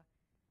as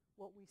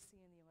what we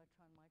see in the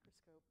electron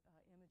microscope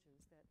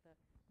images, that the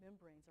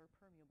membranes are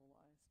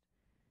permeabilized.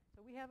 So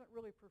we haven't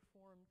really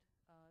performed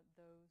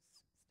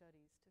those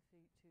studies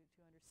to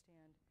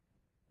understand,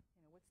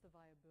 what's the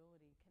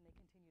viability? Can they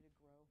continue to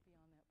grow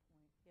beyond that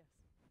point? Yes?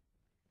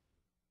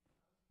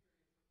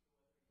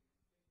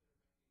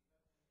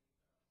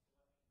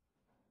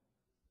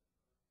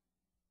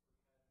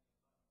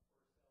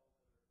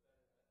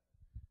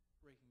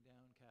 Breaking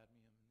down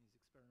cadmium in these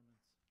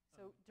experiments.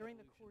 So during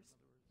the course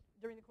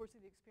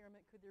of the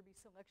experiment, could there be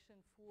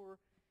selection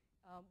for,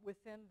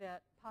 within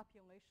that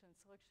population,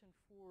 selection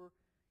for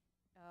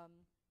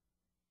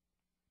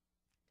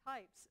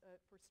types,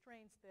 for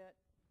strains that,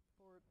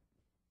 for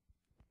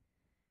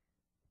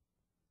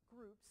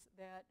groups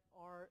that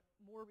are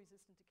more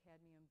resistant to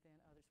cadmium than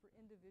others, for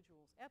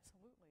individuals?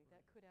 Absolutely,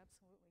 that could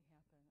absolutely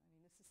happen. I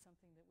mean, this is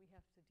something that we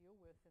have to deal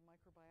with in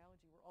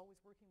microbiology. We're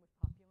always working with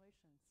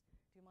populations.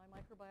 Do my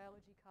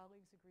microbiology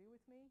colleagues agree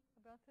with me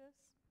about this?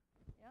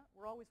 Yeah,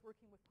 we're always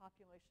working with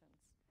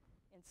populations.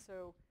 And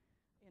so,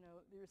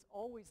 there's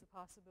always the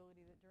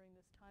possibility that during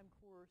this time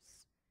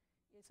course,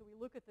 so we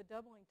look at the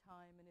doubling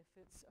time, and if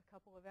it's a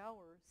couple of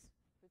hours,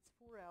 if it's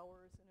 4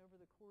 hours, and over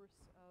the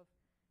course of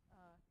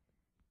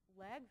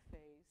lag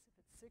phase, if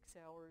it's 6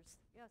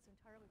 hours, yeah, it's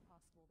entirely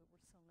possible that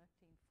we're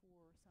selecting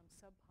for some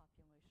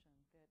subpopulation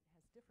that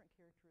has different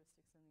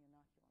characteristics than the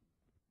inoculum.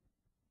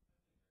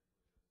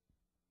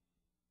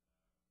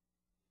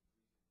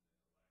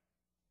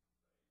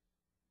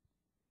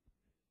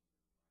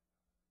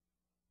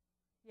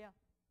 Yeah.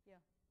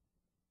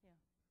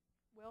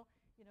 Well,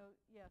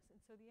 yes, and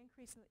so the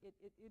increase, it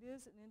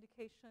is an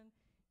indication,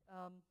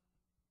 and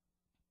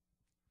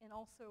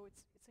also it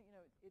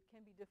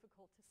can be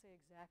difficult to say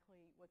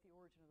exactly what the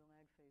origin of the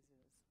lag phase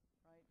is,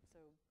 right?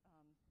 So,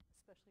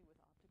 especially with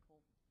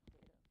optical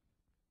data.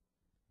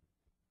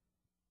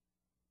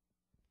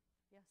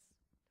 Yes,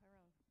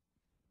 Tyrone.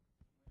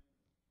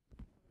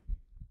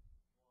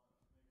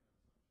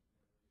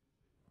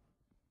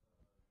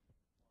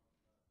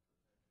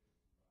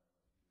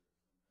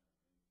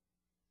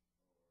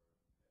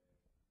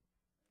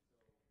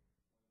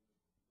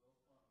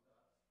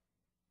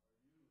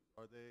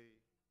 Are they?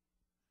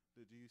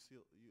 Do you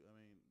see?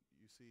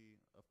 You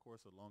see, of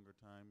course, a longer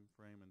time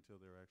frame until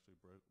they're actually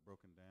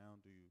broken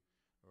down.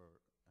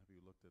 Or have you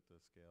looked at the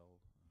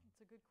scale?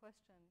 It's a good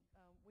question.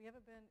 We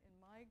haven't been in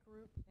my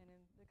group, and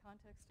in the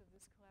context of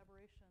this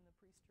collaboration, the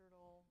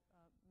pre-Sturtol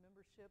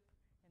membership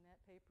in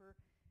that paper,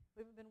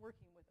 we haven't been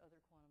working with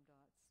other quantum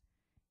dots.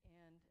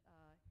 And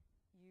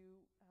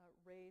you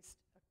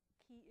raised a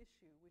key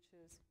issue, which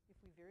is if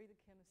we vary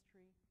the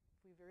chemistry, if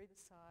we vary the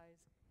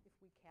size, if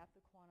we cap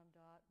the quantum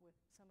dot with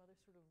some other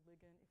sort of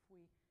ligand, if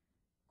we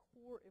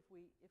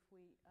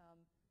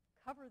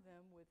cover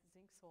them with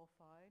zinc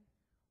sulfide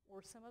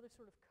or some other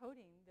sort of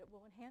coating that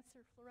will enhance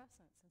their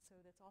fluorescence, and so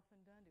that's often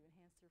done to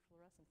enhance their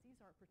fluorescence. These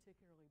aren't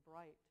particularly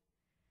bright.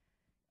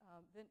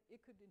 Then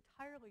it could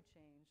entirely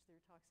change their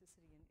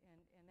toxicity,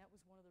 and that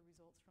was one of the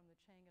results from the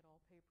Chang et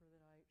al. Paper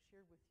that I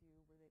shared with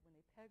you, where when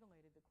they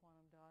pegylated the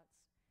quantum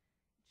dots,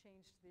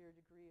 changed their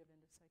degree of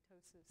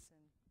endocytosis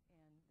and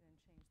then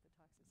changed the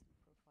toxicity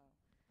profile.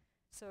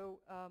 So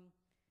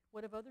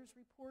what have others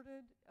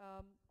reported?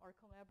 Our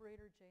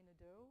collaborator, Jay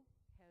Nadeau,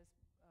 has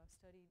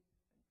studied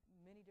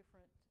many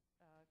different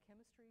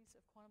chemistries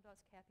of quantum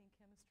dots, capping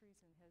chemistries,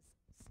 and has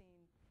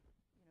seen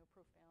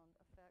profound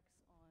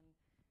effects on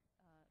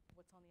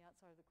what's on the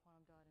outside of the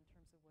quantum dot in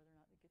terms of whether or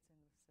not it gets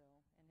into the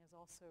cell, and has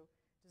also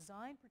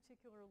designed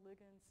particular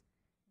ligands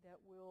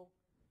that will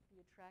be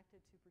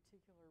attracted to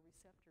particular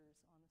receptors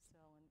on the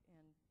cell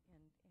and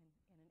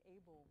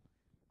enable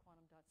the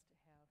quantum dots to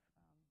have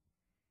a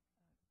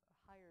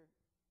higher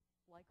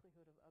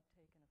likelihood of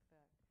uptake and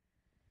effect.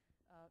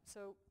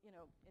 So,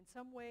 in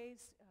some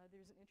ways,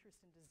 there's an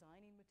interest in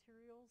designing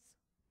materials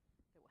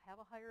that will have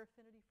a higher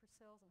affinity for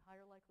cells and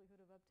higher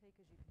likelihood of uptake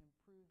as you can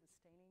improve the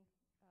staining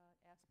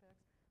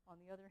aspects. On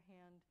the other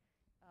hand,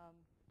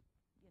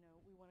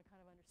 we want to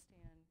kind of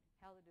understand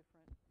how the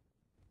different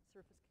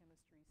surface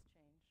chemistries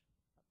change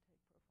uptake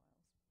profiles.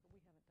 But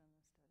we haven't done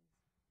those studies.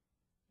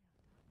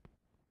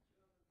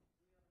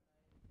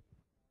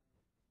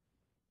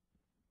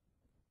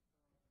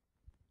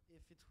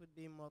 If it would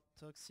be more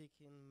toxic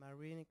in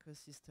marine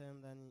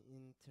ecosystem than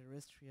in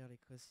terrestrial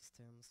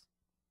ecosystems.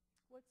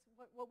 What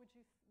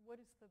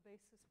is the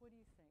basis? What do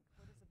you think?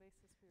 What is the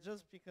basis for your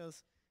Just thinking?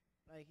 because,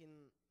 like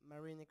in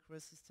marine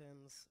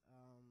ecosystems,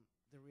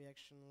 the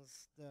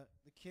reactions, the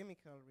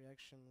chemical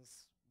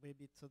reactions will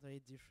be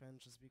totally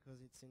different just because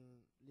it's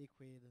in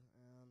liquid,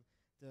 and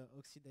the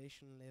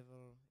oxidation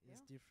level is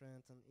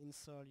different, and in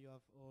soil you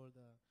have all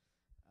the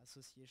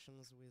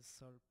associations with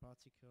soil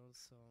particles,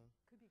 so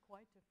Could be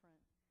quite different.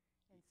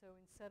 And so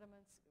in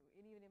sediments,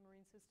 and even in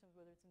marine systems,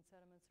 whether it's in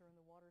sediments or in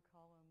the water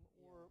column,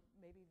 or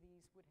maybe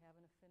these would have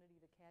an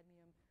affinity, the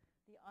cadmium,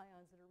 the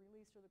ions that are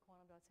released or the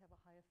quantum dots have a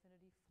high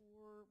affinity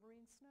for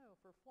marine snow,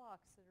 for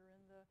flocks that are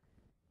in the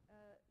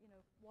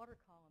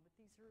water column. But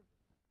these are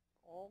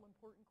all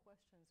important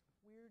questions.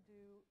 Where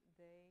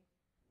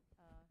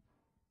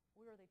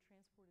are they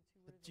transported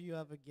to? Where do you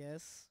have a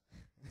guess?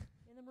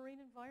 In the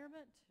marine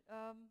environment?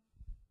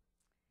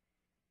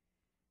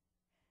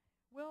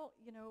 Well,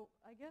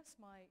 I guess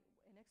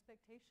an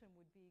expectation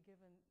would be,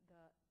 given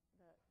the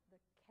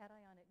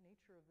cationic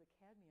nature of the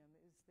cadmium,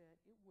 is that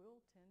it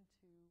will tend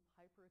to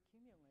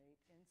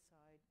hyperaccumulate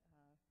inside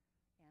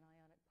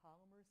anionic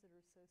polymers that are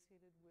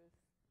associated with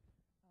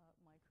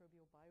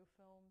microbial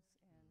biofilms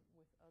and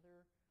with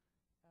other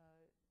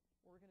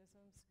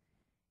organisms.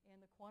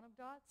 And the quantum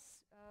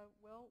dots,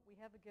 well,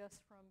 we have a guess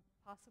from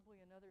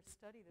possibly another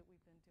study that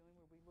we've been doing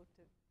where we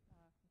looked at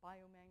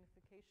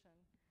biomagnification.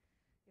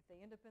 If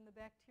they end up in the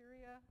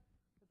bacteria,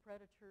 the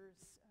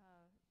predators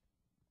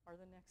are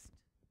the next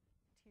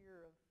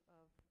tier of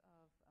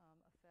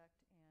effect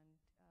and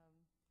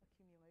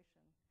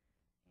accumulation.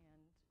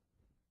 And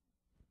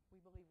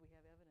we believe we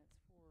have evidence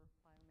for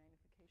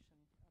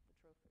biomagnification at the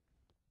trophic,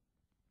 simple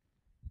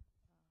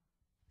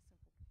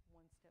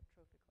one-step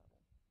trophic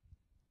level.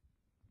 Thank you,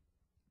 Trish.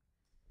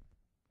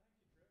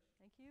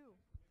 Thank you.